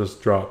 maybe we'll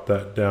just drop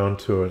that down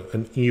to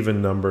an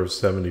even number of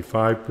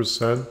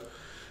 75%.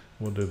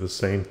 We'll do the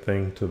same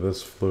thing to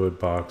this fluid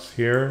box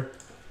here,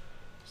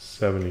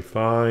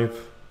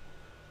 75.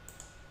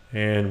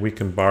 And we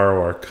can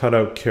borrow our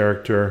cutout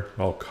character.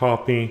 I'll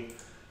copy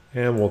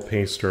and we'll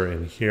paste her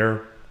in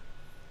here.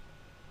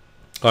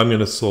 I'm going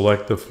to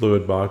select the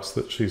fluid box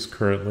that she's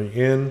currently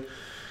in,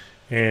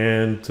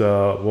 and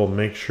we'll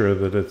make sure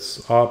that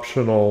it's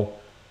optional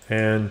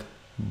and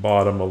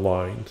bottom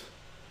aligned.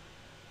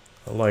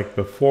 Like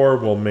before,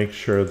 we'll make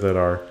sure that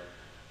our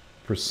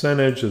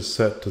percentage is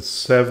set to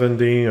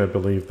 70. I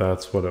believe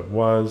that's what it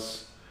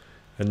was.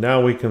 And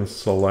now we can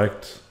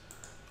select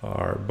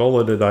our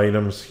bulleted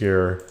items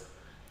here,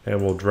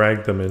 and we'll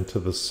drag them into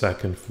the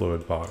second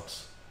fluid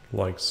box,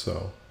 like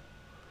so.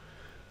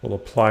 We'll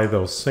apply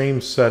those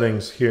same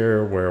settings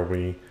here where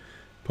we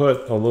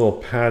put a little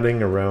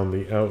padding around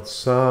the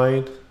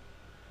outside,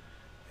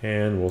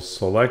 and we'll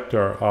select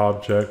our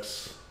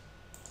objects.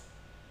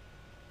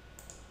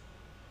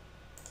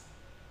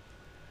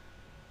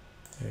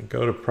 And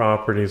go to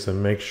properties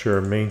and make sure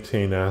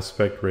maintain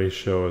aspect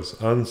ratio is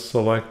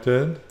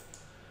unselected.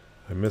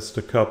 I missed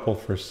a couple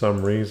for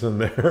some reason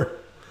there.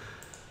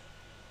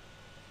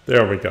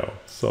 There we go.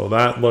 So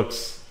that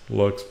looks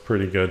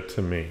pretty good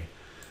to me.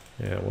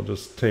 And we'll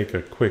just take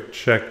a quick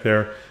check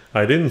there.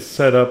 I didn't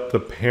set up the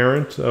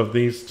parent of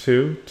these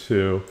two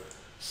to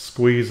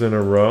squeeze in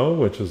a row,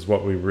 which is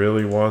what we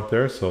really want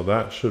there. So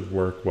that should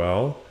work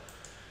well.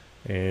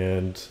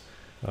 And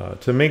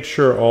to make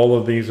sure all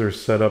of these are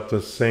set up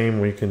the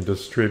same, we can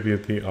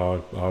distribute the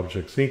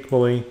objects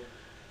equally.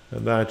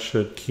 And that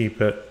should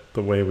keep it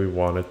the way we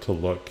want it to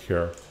look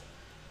here.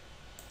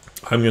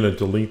 I'm going to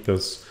delete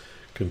this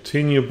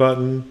continue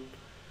button.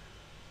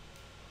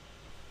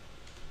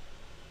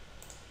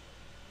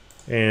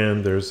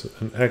 And there's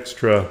an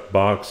extra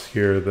box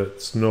here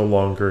that's no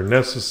longer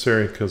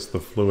necessary because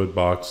the fluid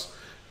box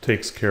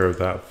takes care of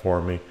that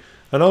for me.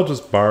 And I'll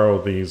just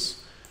borrow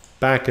these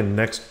back and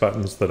next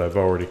buttons that I've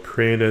already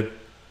created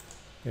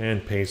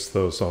and paste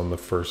those on the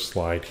first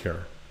slide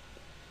here.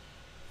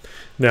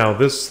 Now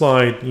this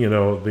slide, you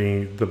know,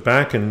 the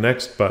back and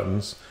next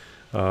buttons,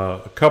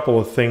 A couple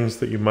of things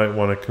that you might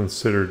want to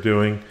consider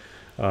doing.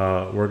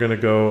 We're going to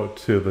go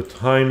to the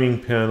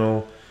timing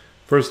panel.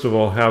 First of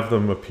all, have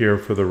them appear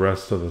for the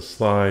rest of the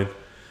slide.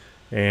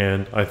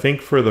 And I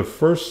think for the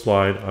first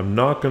slide, I'm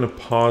not going to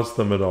pause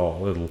them at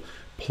all. It'll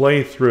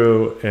play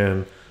through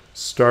and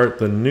start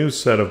the new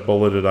set of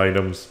bulleted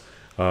items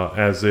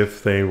as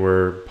if they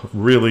were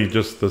really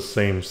just the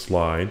same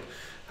slide.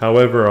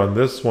 However, on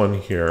this one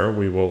here,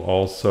 we will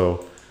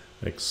also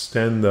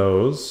extend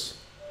those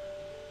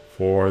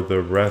for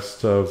the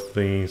rest of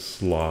the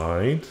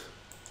slide.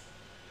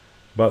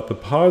 But the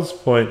pause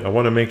point, I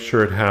want to make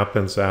sure it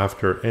happens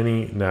after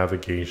any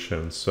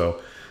navigation.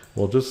 So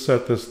we'll just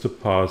set this to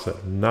pause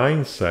at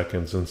 9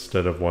 seconds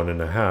instead of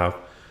 1.5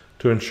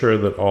 to ensure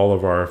that all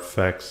of our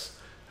effects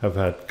have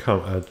had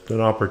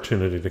an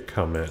opportunity to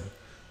come in.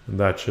 And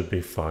that should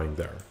be fine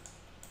there.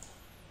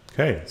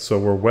 Okay, so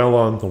we're well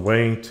on the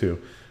way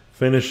to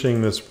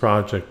finishing this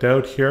project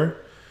out here.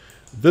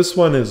 This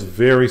one is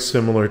very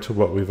similar to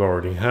what we've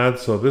already had,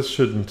 so this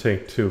shouldn't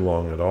take too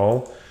long at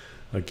all.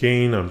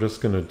 Again, I'm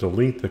just going to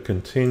delete the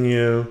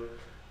continue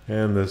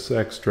and this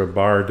extra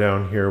bar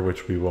down here,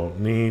 which we won't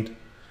need.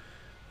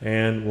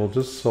 And we'll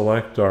just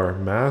select our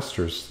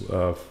master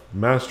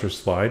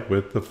slide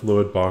with the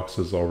fluid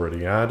boxes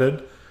already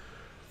added.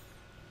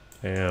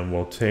 And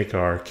we'll take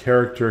our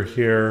character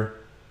here,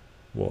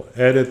 we'll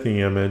edit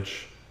the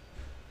image,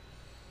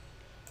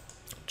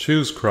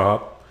 choose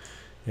crop,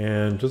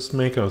 and just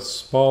make a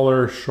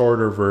smaller,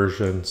 shorter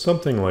version.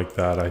 Something like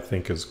that I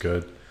think is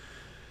good.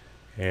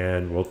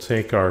 And we'll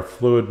take our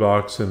fluid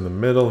box in the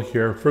middle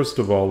here. First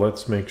of all,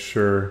 let's make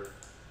sure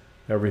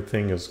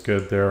everything is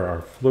good there.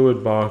 Our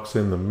fluid box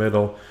in the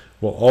middle.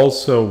 We'll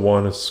also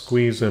want to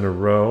squeeze in a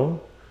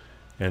row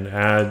and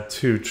add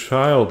 2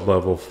 child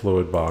level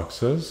fluid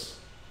boxes.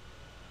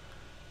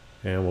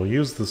 And we'll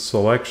use the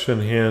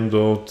selection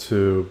handle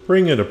to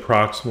bring it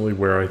approximately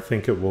where I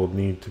think it will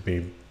need to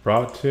be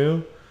brought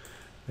to.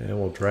 And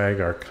we'll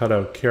drag our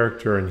cutout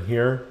character in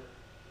here.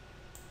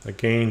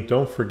 Again,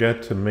 don't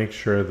forget to make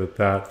sure that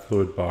that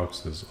fluid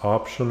box is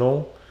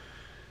optional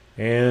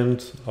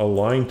and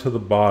aligned to the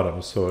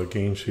bottom. So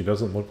again, she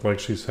doesn't look like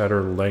she's had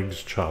her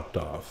legs chopped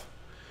off.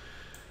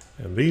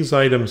 And these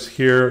items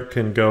here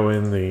can go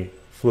in the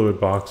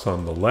fluid box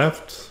on the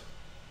left.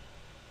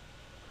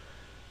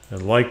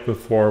 And like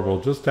before,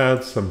 we'll just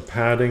add some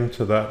padding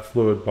to that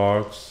fluid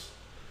box,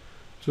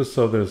 just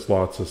so there's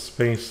lots of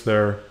space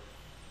there.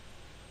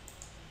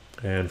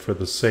 And for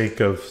the sake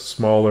of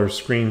smaller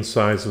screen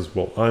sizes,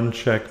 we'll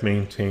uncheck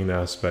maintain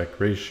aspect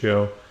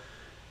ratio.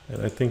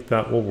 And I think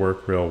that will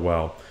work real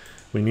well.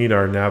 We need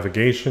our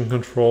navigation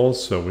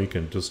controls, so we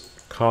can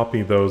just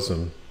copy those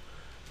and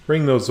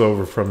bring those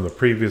over from the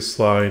previous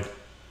slide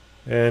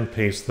and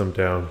paste them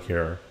down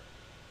here.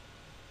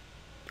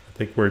 I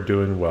think we're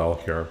doing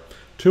well here.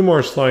 2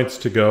 more slides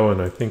to go,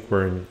 and I think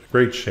we're in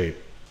great shape.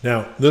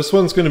 Now, this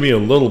one's going to be a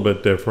little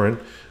bit different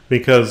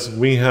because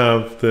we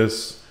have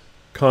this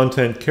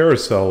content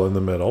carousel in the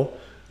middle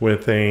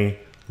with a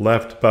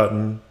left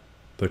button,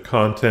 the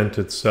content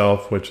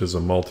itself, which is a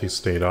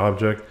multi-state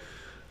object,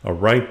 a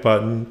right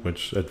button,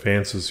 which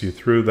advances you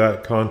through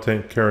that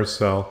content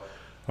carousel,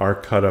 our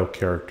cutout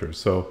character.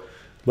 So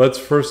let's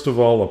first of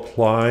all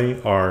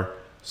apply our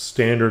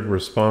standard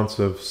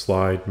responsive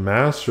slide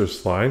master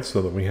slide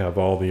so that we have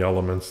all the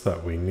elements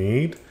that we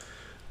need.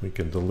 We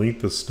can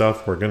delete the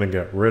stuff we're going to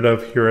get rid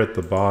of here at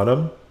the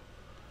bottom.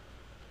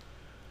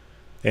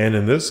 And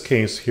in this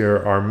case here,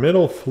 our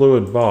middle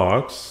fluid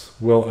box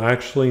will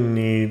actually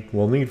need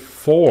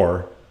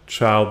 4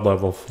 child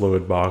level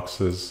fluid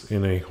boxes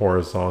in a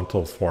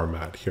horizontal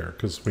format here,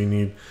 because we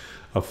need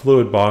a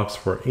fluid box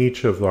for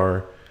each of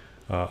our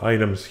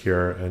items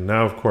here. And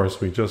now of course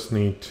we just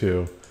need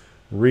to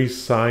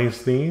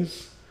resize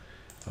these.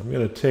 I'm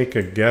going to take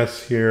a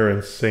guess here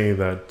and say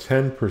that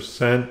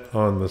 10%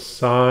 on the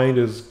side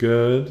is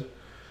good.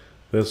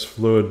 This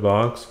fluid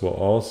box will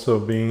also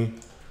be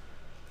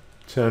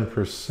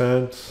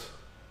 10%.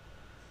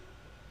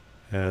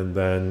 And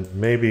then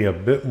maybe a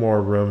bit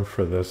more room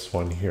for this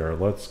one here.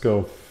 Let's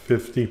go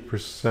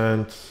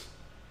 50%.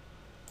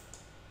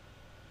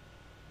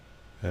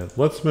 And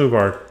let's move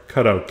our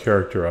cutout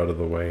character out of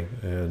the way,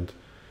 and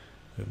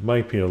it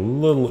might be a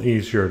little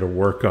easier to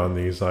work on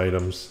these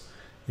items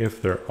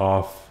if they're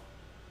off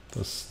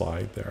the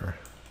slide there.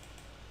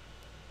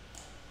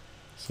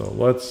 So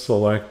let's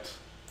select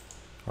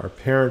our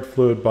parent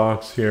fluid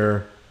box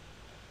here,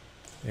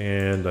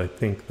 and I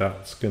think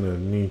that's going to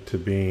need to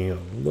be a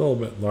little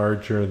bit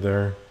larger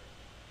there.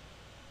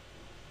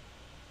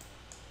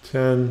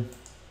 10.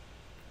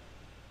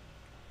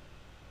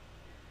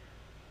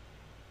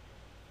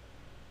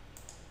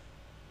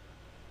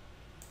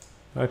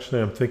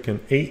 Actually, I'm thinking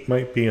 8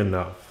 might be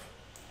enough.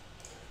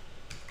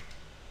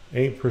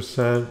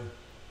 8%,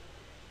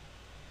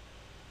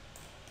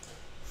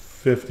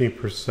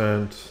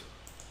 50%,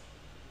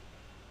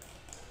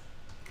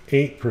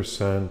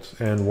 8%,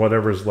 and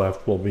whatever's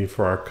left will be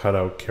for our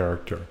cutout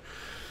character.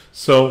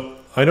 So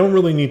I don't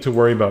really need to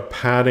worry about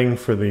padding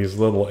for these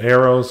little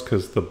arrows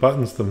because the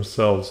buttons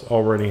themselves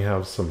already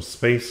have some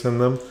space in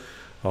them.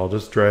 I'll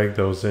just drag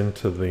those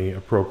into the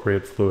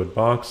appropriate fluid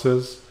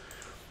boxes.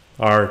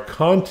 Our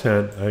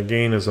content,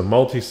 again, is a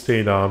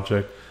multi-state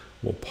object.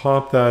 We'll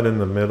pop that in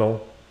the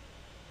middle.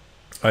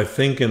 I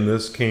think in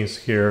this case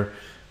here,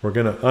 we're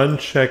going to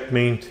uncheck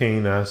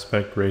maintain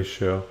aspect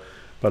ratio,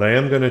 but I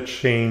am going to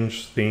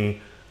change the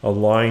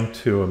align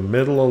to a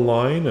middle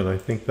align, and I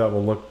think that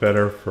will look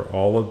better for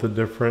all of the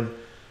different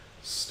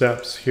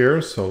steps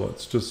here. So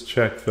let's just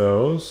check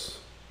those.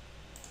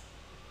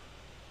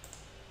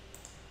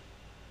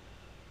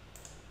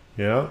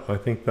 Yeah, I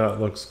think that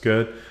looks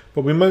good,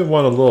 but we might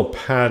want a little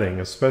padding,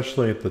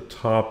 especially at the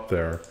top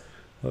there.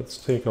 Let's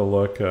take a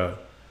look at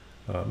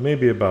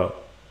maybe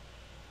about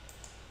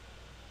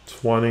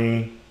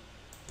 20,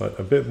 but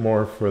a bit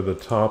more for the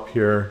top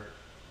here,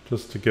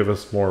 just to give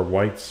us more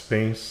white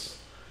space.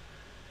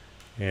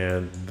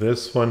 And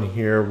this one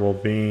here will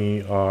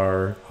be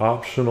our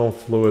optional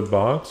fluid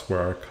box where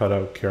our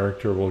cutout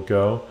character will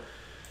go.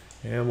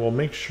 And we'll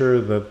make sure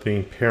that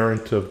the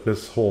parent of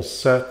this whole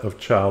set of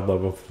child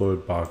level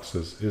fluid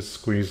boxes is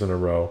squeeze in a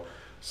row,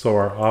 so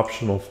our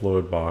optional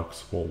fluid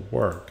box will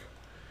work.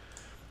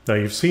 Now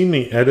you've seen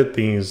me edit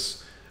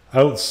these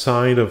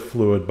outside of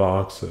fluid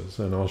boxes,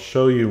 and I'll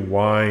show you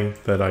why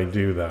that I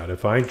do that.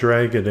 If I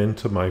drag it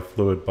into my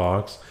fluid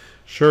box,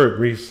 sure, it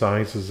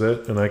resizes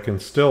it and I can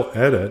still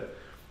edit,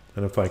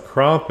 and if I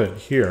crop it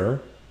here,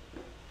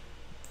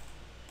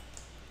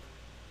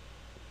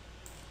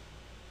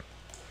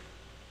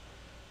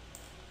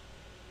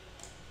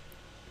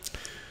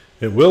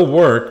 it will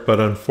work, but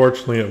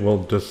unfortunately it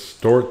will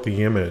distort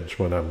the image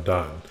when I'm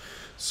done.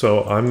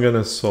 So I'm going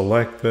to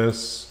select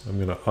this, I'm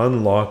going to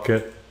unlock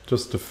it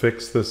just to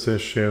fix this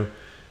issue,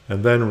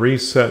 and then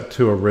reset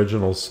to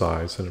original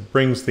size, and it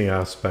brings the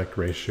aspect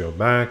ratio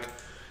back.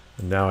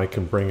 And now I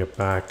can bring it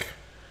back,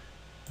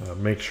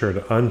 make sure to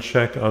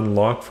uncheck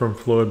unlock from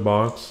fluid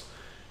box,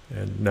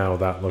 and now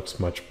that looks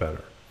much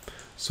better.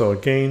 So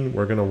again,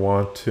 we're going to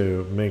want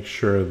to make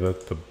sure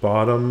that the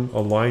bottom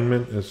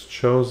alignment is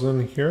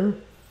chosen here.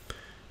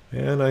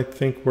 And I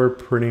think we're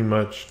pretty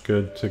much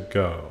good to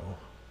go.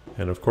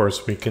 And of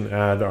course we can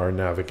add our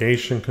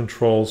navigation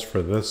controls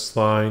for this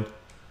slide.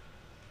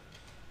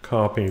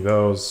 Copy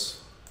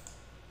those.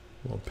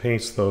 We'll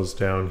paste those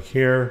down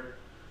here.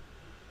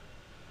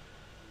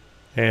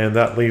 And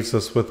that leaves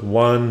us with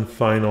one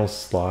final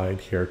slide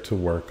here to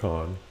work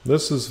on.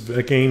 This is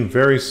again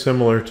very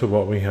similar to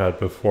what we had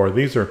before.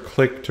 These are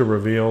click to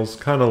reveals,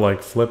 kind of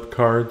like flip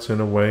cards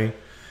in a way.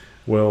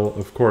 We'll,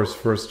 of course,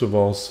 first of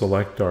all,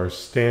 select our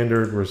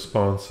standard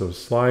responsive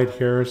slide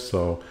here.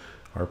 So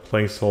our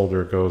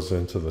placeholder goes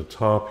into the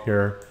top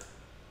here.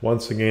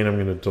 Once again, I'm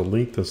going to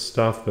delete the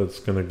stuff that's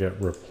going to get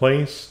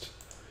replaced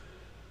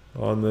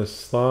on this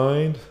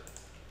slide.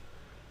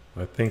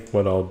 I think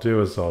what I'll do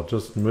is I'll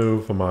just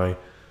move my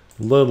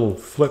little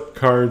flip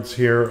cards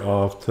here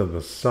off to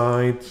the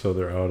side so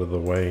they're out of the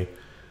way.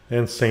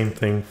 And same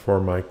thing for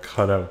my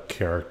cutout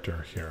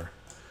character here.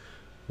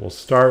 We'll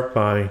start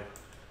by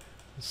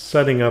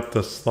setting up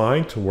the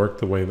slide to work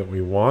the way that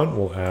we want.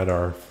 We'll add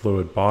our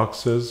fluid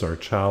boxes, our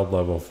child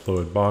level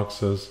fluid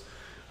boxes.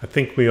 I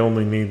think we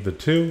only need the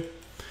two,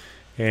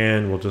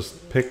 and we'll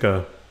just pick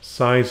a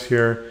size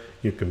here.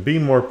 You can be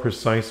more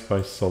precise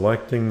by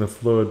selecting the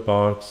fluid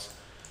box.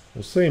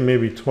 We'll say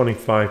maybe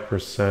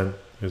 25%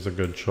 is a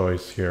good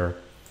choice here.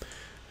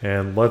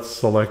 And let's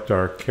select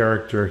our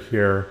character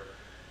here,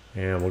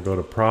 and we'll go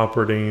to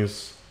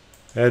properties,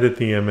 edit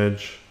the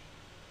image,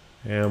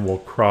 and we'll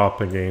crop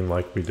again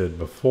like we did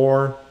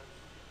before.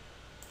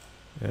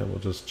 And we'll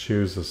just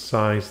choose a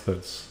size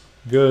that's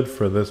good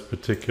for this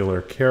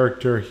particular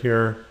character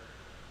here.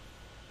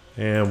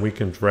 And we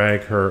can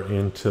drag her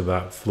into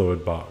that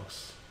fluid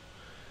box.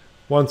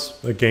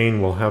 Once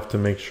again, we'll have to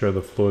make sure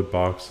the fluid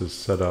box is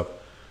set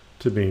up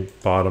to be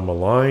bottom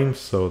aligned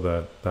so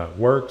that that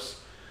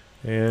works,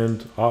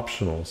 and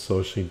optional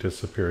so she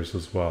disappears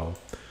as well.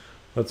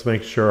 Let's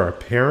make sure our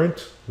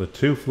parent, the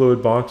two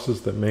fluid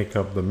boxes that make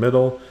up the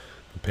middle,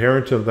 the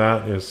parent of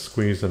that is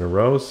squeeze in a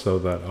row so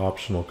that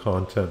optional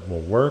content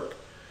will work.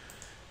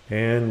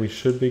 And we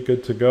should be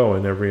good to go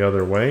in every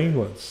other way.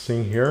 Let's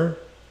see here.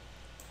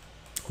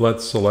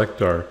 Let's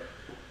select our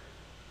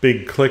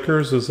big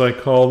clickers, as I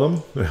call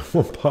them.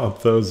 We'll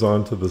pop those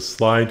onto the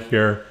slide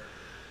here.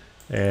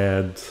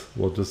 And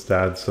we'll just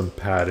add some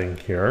padding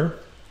here.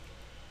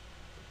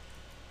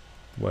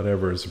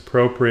 Whatever is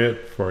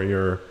appropriate for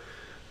your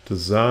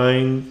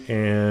design.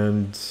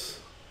 And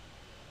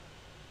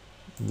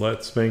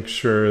let's make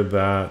sure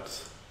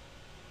that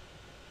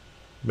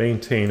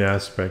maintain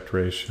aspect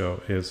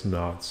ratio is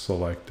not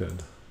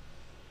selected.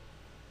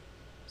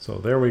 So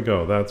there we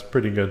go. That's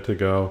pretty good to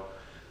go.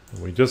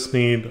 And we just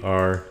need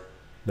our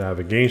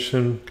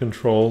navigation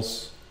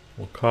controls.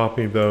 We'll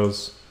copy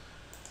those.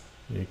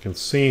 You can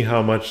see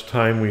how much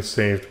time we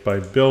saved by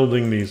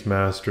building these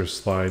master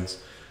slides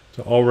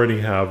to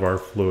already have our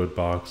fluid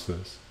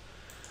boxes.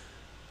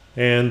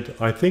 And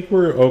I think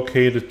we're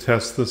okay to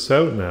test this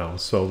out now.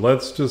 So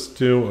let's just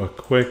do a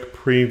quick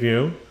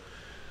preview.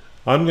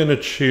 I'm going to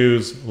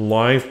choose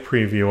live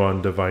preview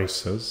on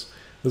devices.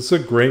 This is a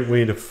great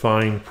way to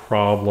find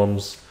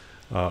problems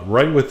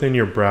right within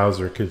your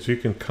browser, because you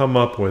can come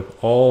up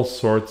with all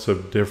sorts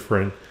of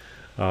different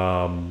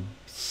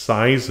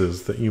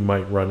sizes that you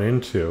might run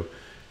into.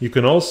 You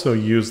can also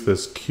use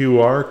this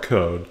QR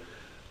code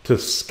to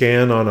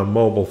scan on a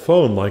mobile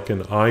phone like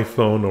an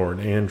iPhone or an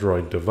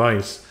Android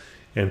device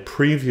and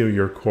preview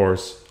your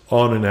course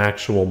on an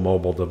actual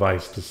mobile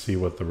device to see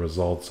what the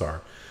results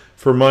are.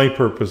 For my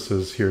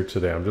purposes here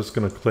today, I'm just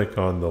going to click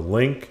on the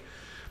link.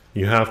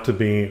 You have to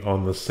be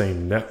on the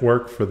same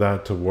network for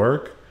that to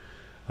work.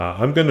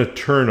 I'm going to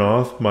turn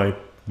off my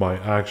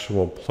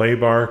actual play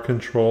bar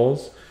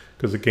controls,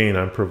 because again,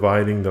 I'm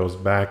providing those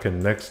back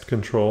and next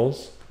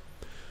controls.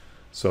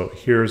 So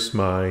here's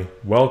my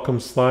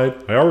welcome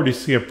slide. I already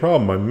see a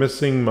problem. I'm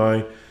missing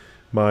my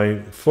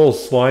full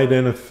slide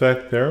in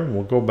effect there.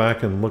 We'll go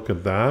back and look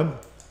at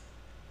that.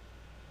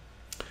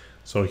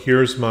 So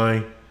here's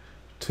my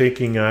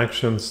taking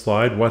action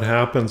slide. What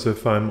happens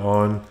if I'm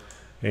on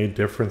a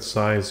different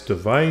size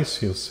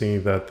device? You'll see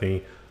that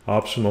the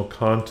optional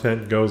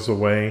content goes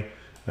away,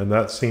 and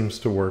that seems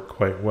to work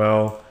quite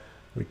well.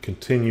 We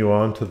continue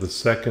on to the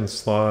second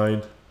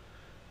slide.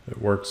 It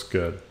works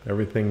good.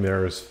 Everything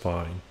there is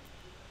fine.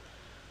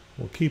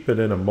 We'll keep it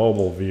in a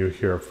mobile view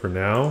here for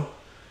now.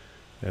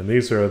 And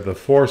these are the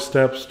 4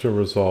 steps to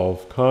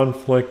resolve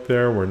conflict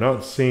there. We're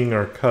not seeing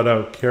our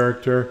cutout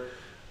character,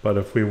 but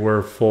if we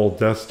were full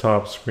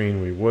desktop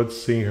screen, we would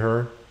see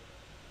her.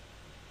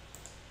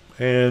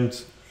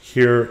 And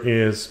here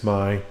is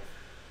my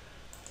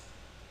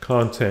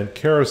content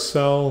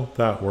carousel.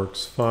 That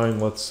works fine.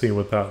 Let's see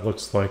what that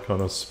looks like on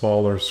a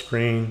smaller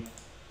screen.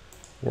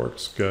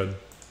 Works good.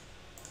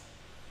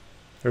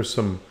 There's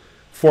some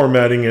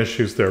formatting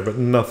issues there, but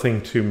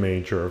nothing too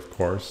major, of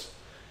course.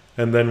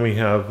 And then we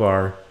have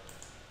our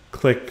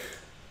click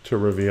to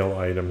reveal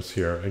items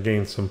here.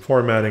 Again, some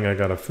formatting I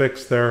got to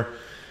fix there,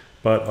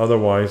 but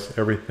otherwise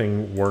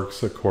everything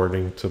works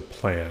according to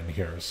plan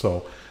here.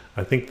 So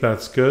I think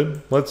that's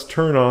good. Let's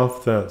turn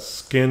off that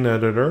skin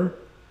editor,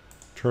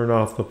 turn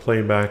off the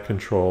playback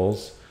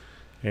controls,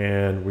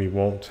 and we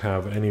won't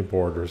have any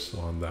borders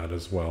on that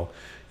as well.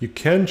 You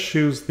can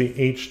choose the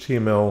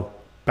HTML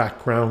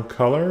background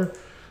color.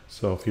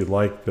 So if you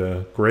like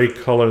the gray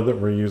color that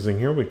we're using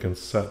here, we can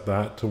set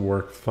that to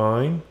work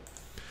fine.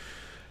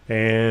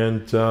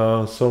 And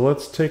so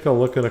let's take a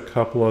look at a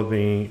couple of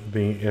the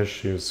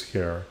issues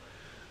here.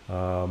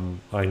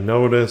 I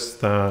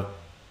noticed that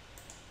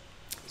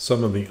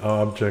some of the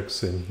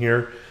objects in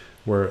here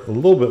were a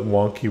little bit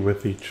wonky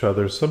with each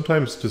other.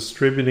 Sometimes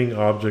distributing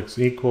objects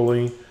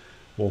equally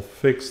will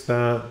fix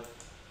that.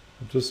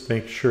 Just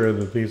make sure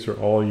that these are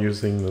all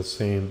using the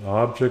same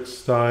object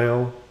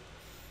style.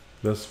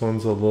 This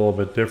one's a little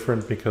bit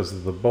different because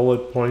of the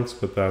bullet points,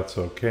 but that's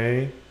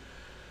okay.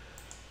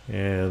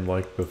 And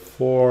like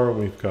before,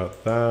 we've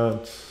got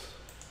that.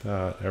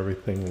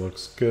 Everything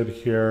looks good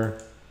here.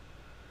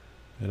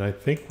 And I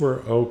think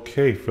we're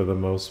okay for the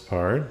most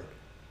part.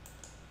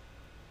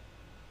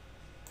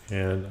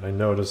 And I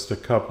noticed a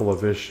couple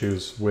of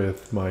issues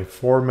with my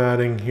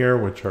formatting here,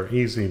 which are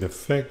easy to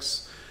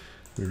fix.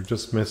 We were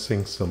just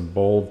missing some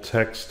bold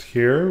text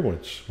here,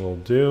 which we'll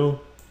do.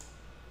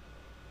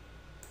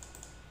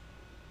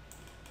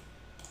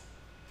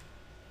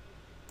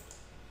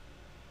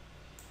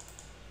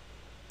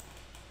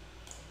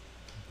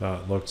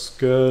 That looks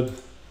good.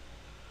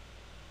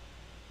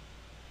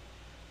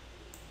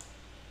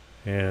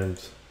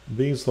 And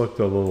these looked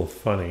a little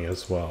funny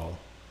as well.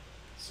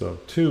 So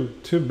too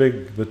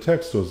big, the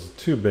text was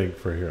too big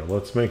for here.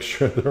 Let's make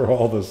sure they're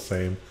all the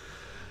same.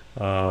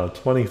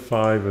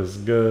 25 is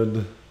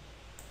good.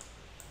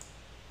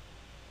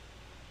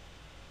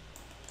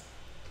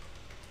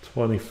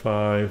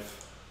 25.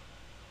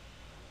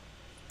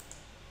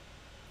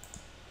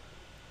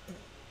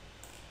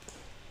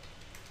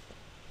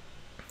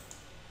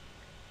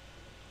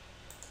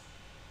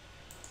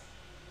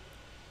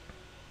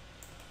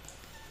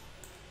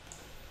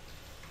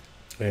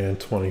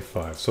 And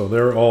 25. So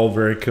they're all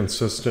very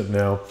consistent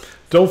now.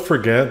 Don't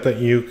forget that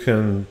you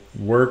can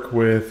work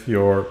with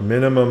your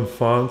minimum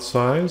font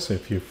size.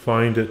 If you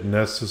find it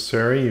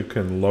necessary, you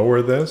can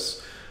lower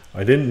this.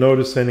 I didn't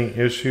notice any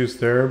issues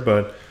there,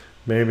 but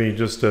maybe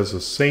just as a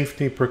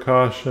safety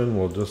precaution,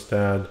 we'll just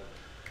add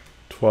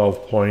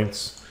 12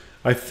 points.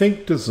 I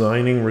think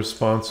designing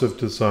responsive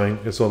design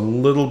is a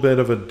little bit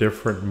of a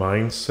different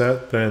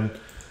mindset than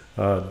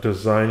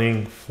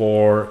designing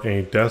for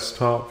a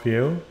desktop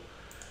view.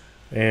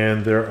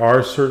 And there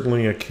are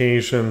certainly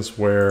occasions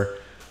where,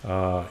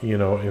 you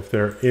know, if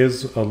there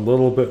is a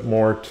little bit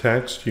more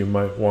text, you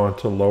might want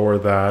to lower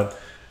that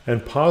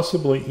and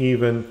possibly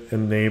even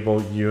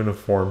enable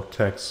uniform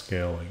text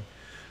scaling.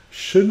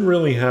 Shouldn't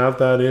really have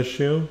that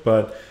issue,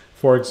 but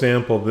for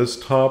example, this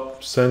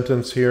top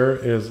sentence here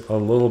is a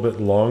little bit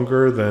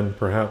longer than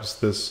perhaps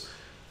this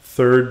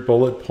third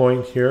bullet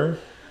point here.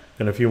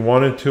 And if you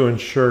wanted to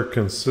ensure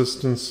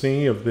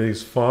consistency of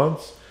these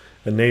fonts,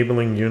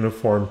 enabling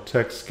uniform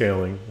text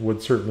scaling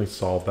would certainly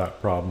solve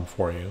that problem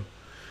for you.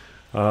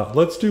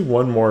 Let's do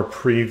one more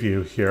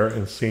preview here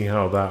and see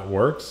how that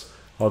works.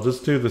 I'll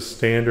just do the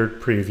standard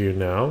preview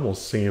now. We'll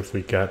see if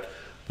we get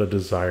the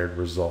desired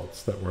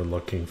results that we're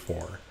looking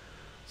for.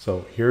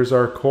 So here's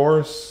our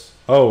course.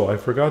 Oh, I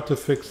forgot to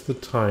fix the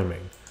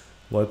timing.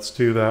 Let's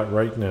do that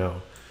right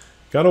now.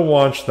 Got to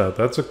watch that.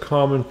 That's a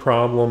common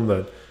problem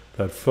that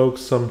folks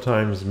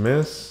sometimes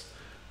miss.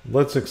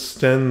 Let's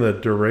extend the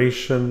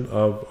duration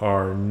of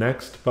our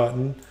next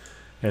button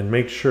and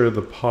make sure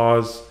the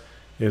pause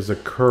is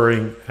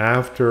occurring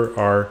after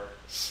our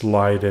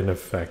slide in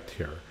effect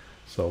here.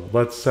 So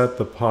let's set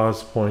the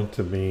pause point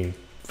to be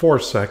 4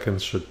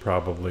 seconds should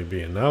probably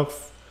be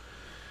enough.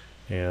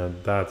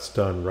 And that's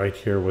done right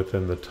here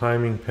within the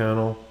timing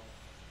panel.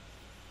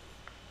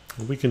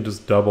 We can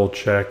just double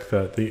check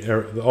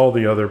that all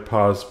the other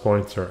pause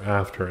points are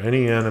after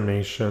any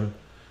animation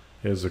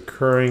is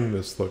occurring.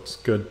 This looks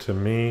good to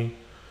me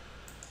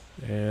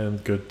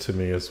and good to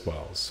me as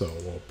well. So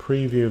we'll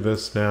preview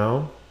this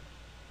now.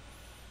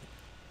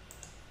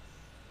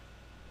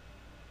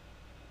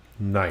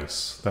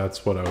 Nice,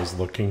 that's what I was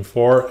looking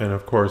for. And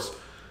of course,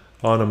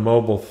 on a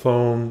mobile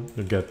phone,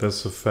 you get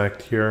this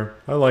effect here.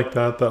 I like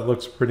that, that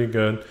looks pretty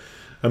good.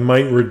 I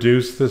might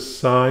reduce this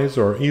size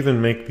or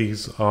even make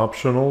these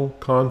optional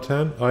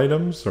content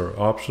items or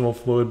optional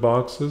fluid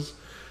boxes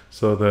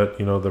so that,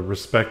 you know, the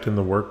respect in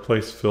the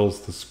workplace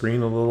fills the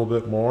screen a little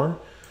bit more.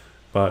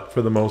 But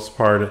for the most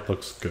part, it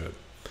looks good.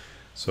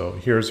 So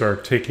here's our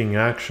taking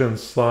action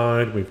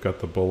slide. We've got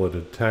the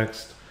bulleted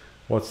text.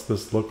 What's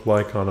this look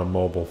like on a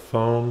mobile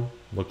phone?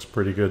 Looks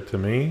pretty good to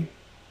me.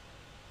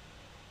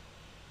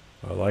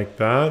 I like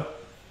that.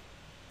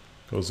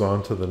 Goes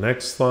on to the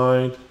next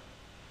slide.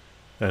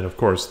 And of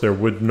course, there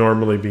would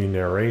normally be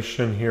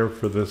narration here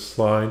for this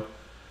slide.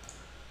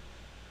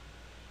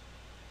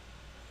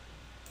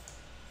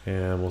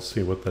 And we'll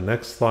see what the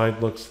next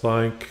slide looks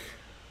like.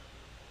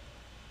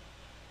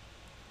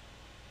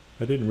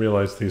 I didn't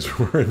realize these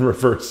were in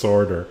reverse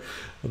order,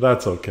 but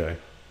that's okay.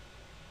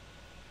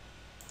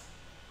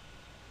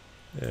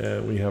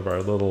 And we have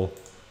our little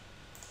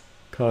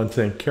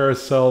content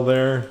carousel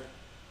there.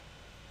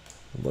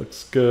 It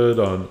looks good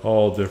on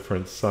all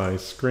different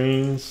size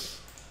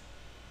screens.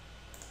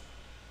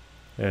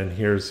 And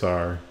here's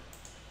our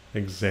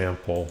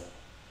example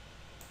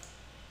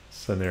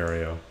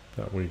scenario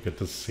that we get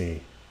to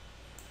see.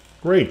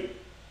 Great.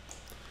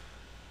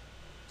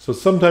 So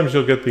sometimes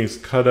you'll get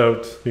these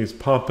these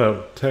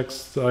pop-out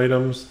text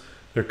items.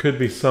 There could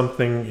be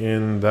something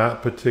in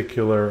that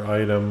particular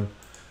item,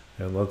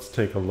 and let's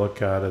take a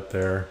look at it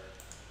there.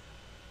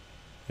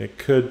 It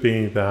could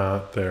be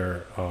that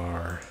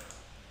there's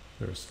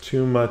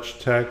too much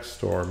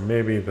text, or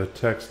maybe the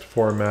text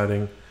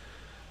formatting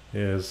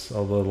is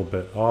a little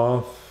bit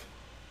off.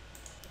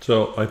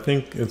 So I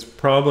think it's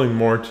probably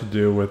more to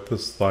do with the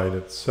slide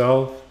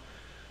itself.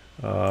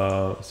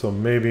 So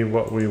maybe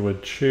what we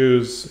would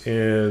choose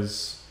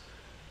is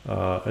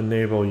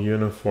enable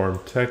uniform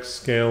text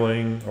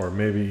scaling, or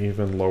maybe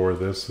even lower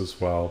this as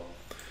well.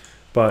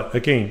 But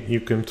again, you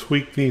can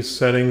tweak these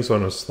settings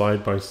on a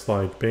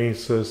slide-by-slide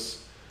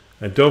basis.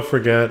 And don't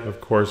forget,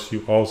 of course,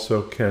 you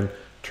also can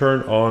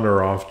turn on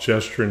or off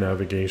gesture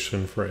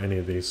navigation for any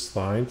of these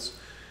slides.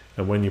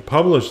 And when you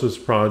publish this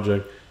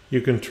project,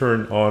 you can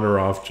turn on or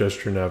off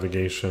gesture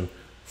navigation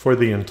for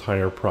the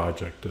entire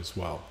project as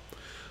well.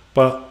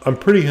 But I'm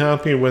pretty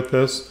happy with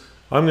this.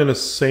 I'm going to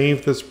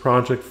save this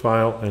project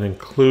file and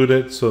include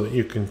it so that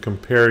you can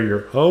compare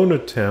your own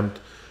attempt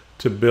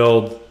to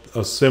build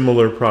a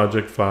similar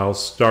project file,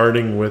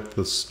 starting with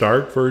the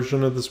start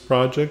version of this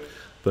project,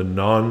 the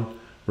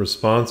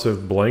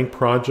non-responsive blank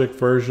project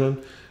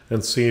version,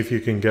 and see if you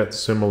can get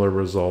similar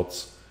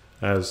results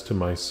as to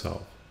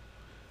myself.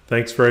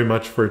 Thanks very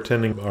much for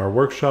attending our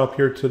workshop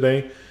here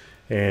today,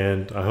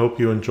 and I hope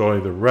you enjoy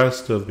the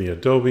rest of the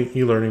Adobe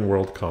eLearning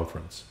World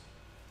Conference.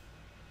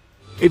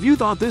 If you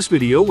thought this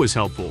video was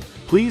helpful,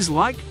 please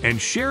like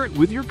and share it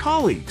with your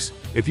colleagues.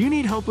 If you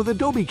need help with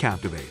Adobe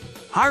Captivate,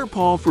 hire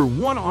Paul for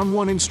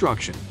one-on-one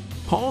instruction.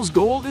 Paul's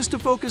goal is to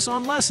focus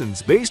on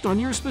lessons based on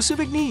your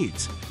specific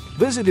needs.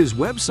 Visit his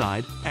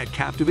website at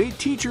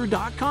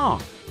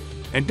captivateteacher.com.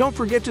 And don't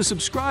forget to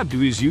subscribe to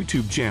his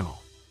YouTube channel.